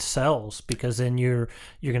that sells. Because then you're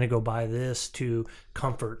going to go buy this to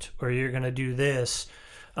comfort, or you're going to do this,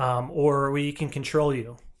 or we can control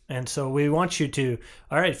you. And so we want you to,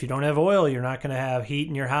 all right, if you don't have oil, you're not going to have heat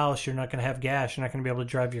in your house, you're not going to have gas, you're not going to be able to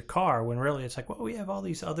drive your car. When really it's like, well, we have all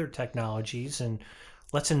these other technologies, and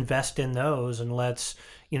let's invest in those, and let's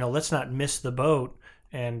not miss the boat,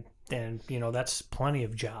 and that's plenty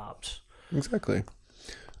of jobs. Exactly.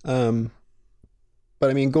 But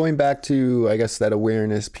I mean, going back to, I guess, that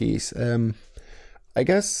awareness piece, I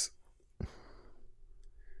guess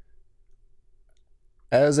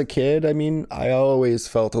as a kid, I mean, I always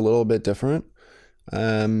felt a little bit different.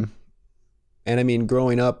 And I mean,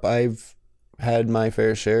 growing up, I've had my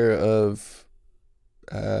fair share of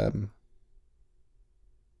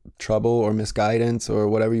trouble or misguidance or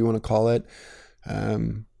whatever you want to call it. I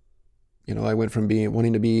went from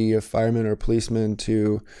wanting to be a fireman or a policeman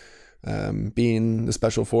to being the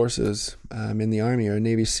special forces in the Army or a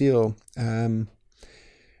Navy SEAL, and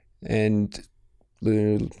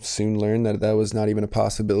soon learned that was not even a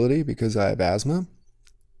possibility because I have asthma.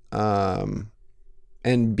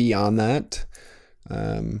 And beyond that,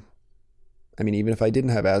 I mean, even if I didn't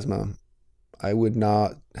have asthma, I would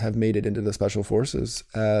not have made it into the special forces,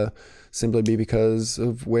 simply because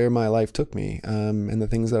of where my life took me, and the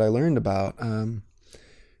things that I learned about.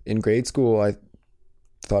 In grade school, I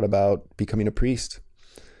thought about becoming a priest.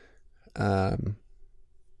 I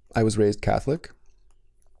was raised Catholic.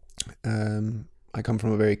 I come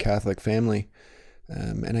from a very Catholic family.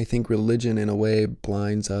 And I think religion, in a way,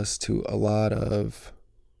 blinds us to a lot of...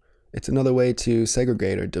 It's another way to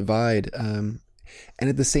segregate or divide, and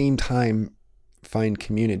at the same time, find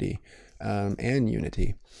community and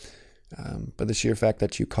unity. But the sheer fact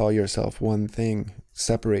that you call yourself one thing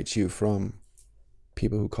separates you from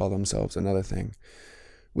people who call themselves another thing,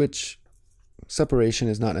 which separation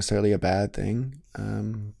is not necessarily a bad thing.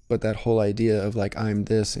 But that whole idea of, like, I'm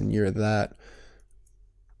this and you're that,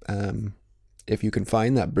 if you can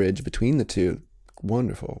find that bridge between the two,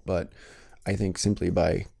 wonderful. But I think simply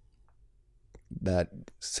by that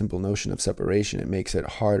simple notion of separation, it makes it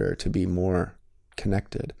harder to be more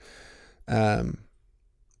connected.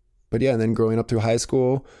 But yeah, and then growing up through high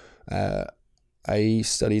school, I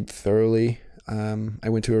studied thoroughly. I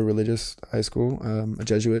went to a religious high school, a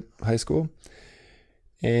Jesuit high school,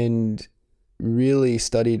 and really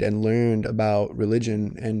studied and learned about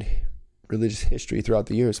religion and religious history throughout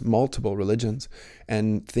the years, multiple religions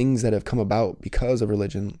and things that have come about because of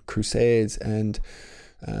religion, crusades and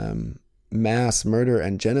mass murder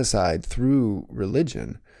and genocide through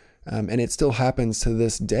religion. And it still happens to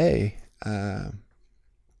this day.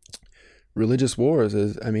 Religious wars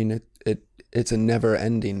it's a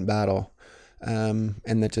never-ending battle. And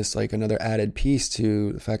that's just like another added piece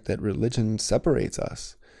to the fact that religion separates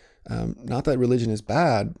us. Not that religion is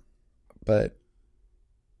bad, but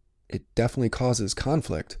it definitely causes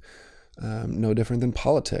conflict. No different than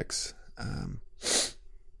politics.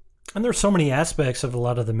 And there's so many aspects of a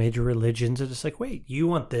lot of the major religions that it's like, wait, you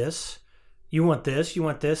want this, you want this, you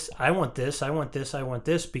want this, I want this, I want this, I want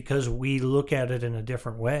this, because we look at it in a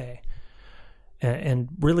different way. And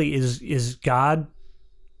really, is God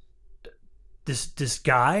this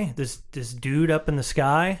guy, this dude up in the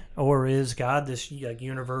sky, or is God this, like,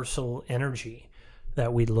 universal energy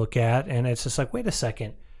that we look at, and it's just like, wait a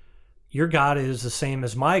second, your God is the same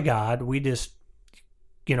as my God. We just,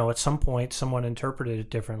 at some point someone interpreted it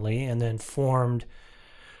differently and then formed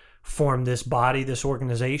this body, this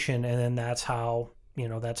organization, and then that's how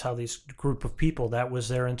this group of people, that was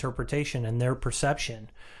their interpretation and their perception.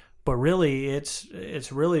 But really, it's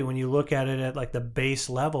really, when you look at it at like the base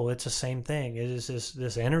level, it's the same thing. It is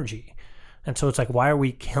this energy. And so it's like, why are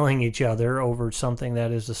we killing each other over something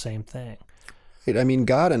that is the same thing? I mean,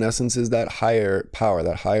 God, in essence, is that higher power,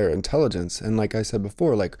 that higher intelligence. And like I said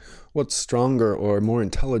before, like, what's stronger or more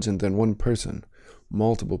intelligent than one person?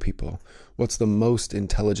 Multiple people. What's the most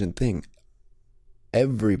intelligent thing?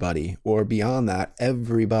 Everybody, or beyond that,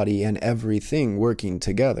 everybody and everything working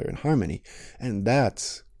together in harmony. And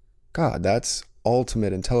that's God. That's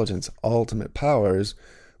ultimate intelligence, ultimate powers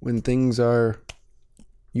when things are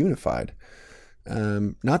unified.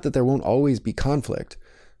 Not that there won't always be conflict.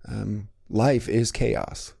 Life is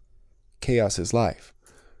chaos. Chaos is life.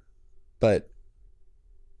 But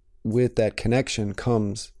with that connection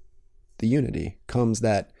comes the unity, comes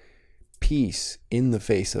that peace in the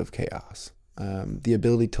face of chaos, the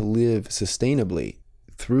ability to live sustainably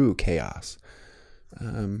through chaos.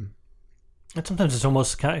 And sometimes it's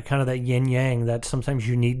almost kind of that yin yang, that sometimes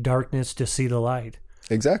you need darkness to see the light.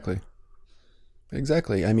 Exactly.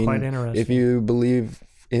 I mean, quite interesting. If you believe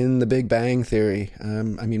in the Big Bang Theory,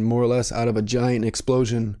 I mean, more or less out of a giant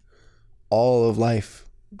explosion, all of life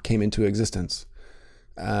came into existence.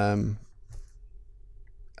 I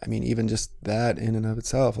mean, even just that in and of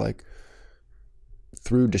itself, like,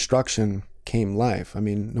 through destruction came life. I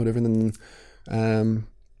mean, no different than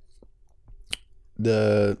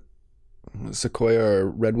the Sequoia or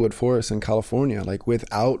redwood forests in California. Like,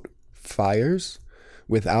 without fires,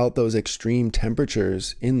 without those extreme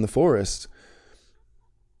temperatures in the forest,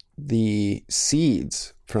 the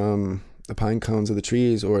seeds from the pine cones of the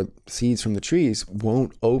trees, or seeds from the trees,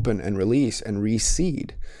 won't open and release and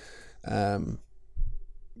reseed.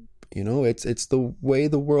 It's the way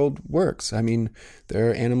the world works. I mean, there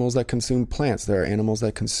are animals that consume plants. There are animals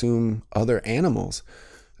that consume other animals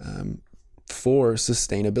for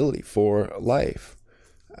sustainability, for life.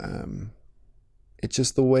 It's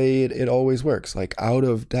just the way it always works. Like, out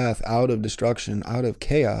of death, out of destruction, out of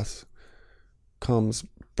chaos comes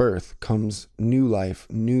birth, comes new life,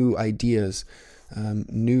 new ideas,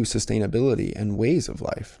 new sustainability and ways of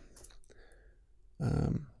life.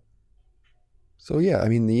 So yeah, I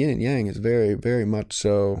mean, the yin and yang is very, very much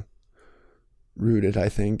so rooted, I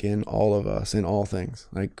think, in all of us, in all things.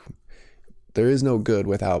 Like, there is no good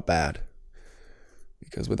without bad,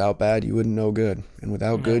 because without bad you wouldn't know good, and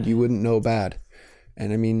without good you wouldn't know bad.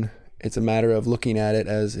 And I mean, it's a matter of looking at it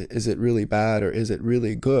as, is it really bad, or is it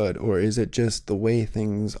really good, or is it just the way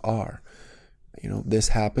things are? This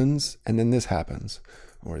happens and then this happens,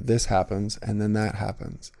 or this happens and then that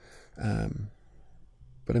happens.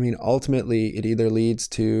 But I mean, ultimately, it either leads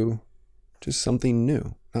to just something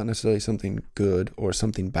new, not necessarily something good or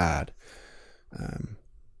something bad.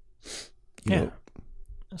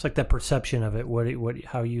 It's like that perception of it,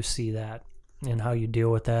 how you see that, and how you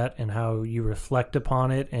deal with that, and how you reflect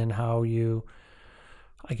upon it, and how you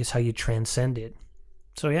transcend it.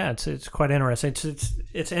 So yeah, it's quite interesting.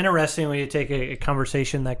 It's interesting when you take a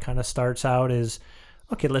conversation that kind of starts out as,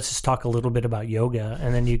 okay, let's just talk a little bit about yoga,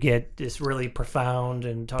 and then you get this really profound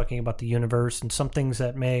and talking about the universe and some things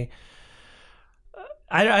that may,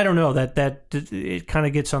 I don't know, that it kind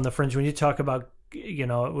of gets on the fringe when you talk about,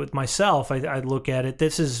 with myself. I look at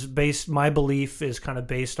it. My belief is kind of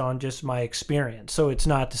based on just my experience. So it's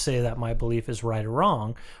not to say that my belief is right or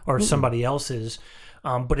wrong, or somebody else's.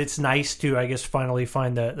 But it's nice to, I guess, finally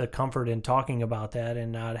find the comfort in talking about that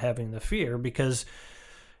and not having the fear, because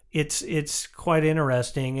it's quite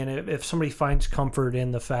interesting. And if somebody finds comfort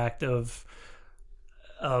in the fact of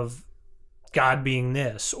God being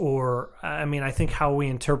this, or, I mean, I think how we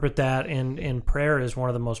interpret that in prayer is one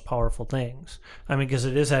of the most powerful things. I mean, because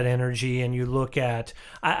it is that energy, and you look at,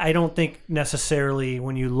 I don't think necessarily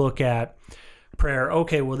when you look at prayer,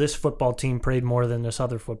 okay, well, this football team prayed more than this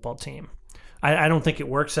other football team. I don't think it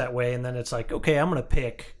works that way. And then it's like, okay, I'm going to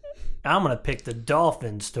pick the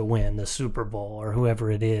Dolphins to win the Super Bowl, or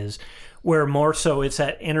whoever it is, where more so it's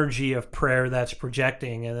that energy of prayer that's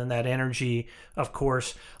projecting. And then that energy, of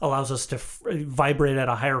course, allows us to vibrate at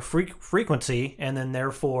a higher frequency. And then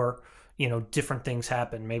therefore, different things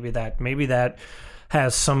happen. Maybe that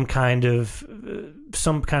has some kind of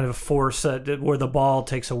force where the ball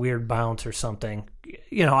takes a weird bounce or something.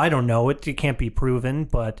 I don't know. It can't be proven,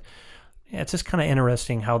 but yeah, it's just kind of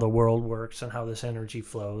interesting how the world works and how this energy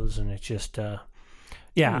flows. And it's just,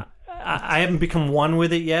 I haven't become one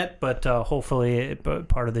with it yet, but hopefully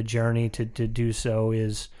part of the journey to do so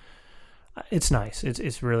is, it's nice.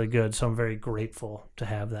 It's really good. So I'm very grateful to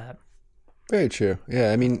have that. Very true.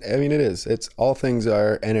 Yeah, I mean, it is. It's all things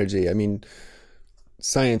are energy. I mean,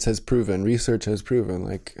 science has proven, research has proven,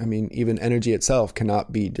 like, I mean, even energy itself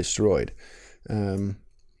cannot be destroyed.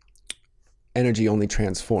 Energy only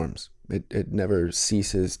transforms. It never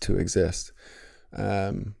ceases to exist.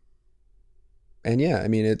 And yeah, I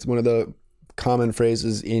mean, it's one of the common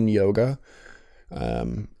phrases in yoga,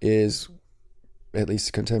 is, at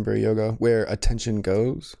least contemporary yoga, where attention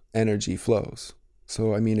goes, energy flows.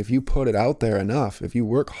 So, I mean, if you put it out there enough, if you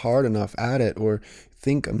work hard enough at it, or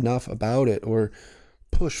think enough about it, or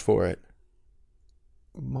push for it,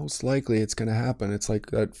 most likely it's going to happen. It's like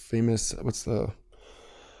that famous, what's the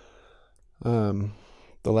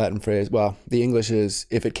Latin phrase? Well, the English is,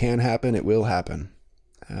 if it can happen, it will happen.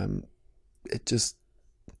 It just,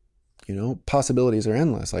 possibilities are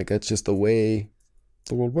endless. Like, it's just the way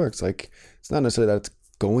the world works. Like, it's not necessarily that it's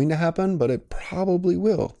going to happen, but it probably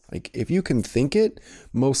will. Like, if you can think it,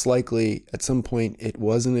 most likely at some point it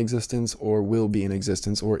was in existence, or will be in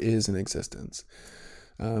existence, or is in existence.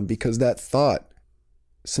 Because that thought,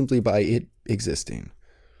 simply by it existing,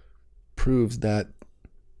 proves that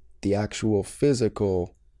the actual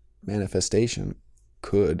physical manifestation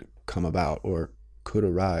could come about, or could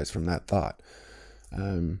arise from that thought.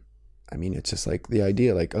 I mean, it's just like the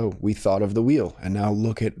idea, like, oh, we thought of the wheel, and now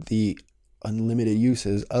look at the unlimited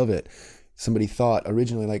uses of it. Somebody thought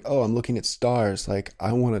originally, like, oh, I'm looking at stars, like,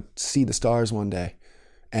 I want to see the stars one day,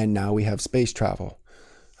 and now we have space travel.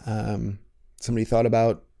 Somebody thought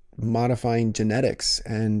about modifying genetics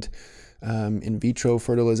and in vitro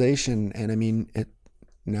fertilization, and I mean,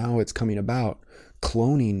 now it's coming about.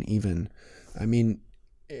 Cloning, even. I mean,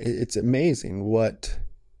 it's amazing what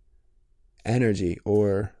energy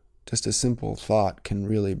or just a simple thought can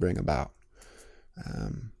really bring about.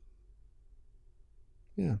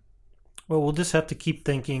 Yeah. Well, we'll just have to keep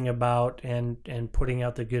thinking about and putting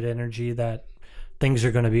out the good energy that things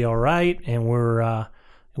are going to be all right, and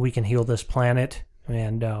we can heal this planet,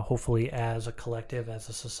 and hopefully, as a collective, as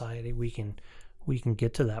a society, we can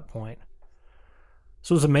get to that point.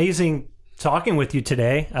 So it was amazing talking with you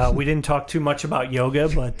today. We didn't talk too much about yoga,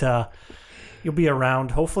 but you'll be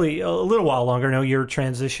around hopefully a little while longer. I know you're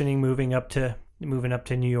transitioning, moving up to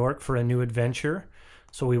New York for a new adventure,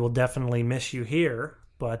 so we will definitely miss you here.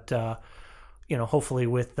 But hopefully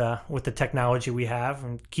with the technology we have,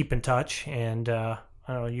 and keep in touch, and I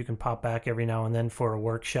don't know, you can pop back every now and then for a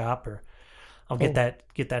workshop, or I'll get that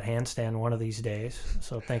handstand one of these days.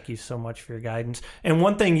 So thank you so much for your guidance. And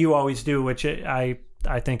one thing you always do, which I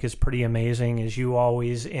think is pretty amazing, is you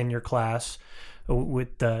always in your class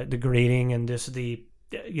with the greeting and just the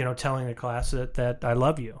telling the class that I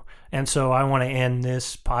love you. And so I want to end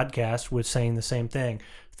this podcast with saying the same thing.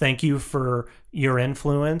 Thank you for your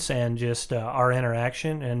influence and just our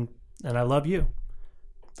interaction, and I love you.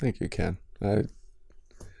 Thank you, Ken. I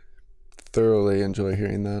thoroughly enjoy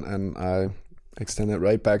hearing that, and I extend it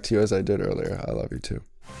right back to you as I did earlier. I love you too.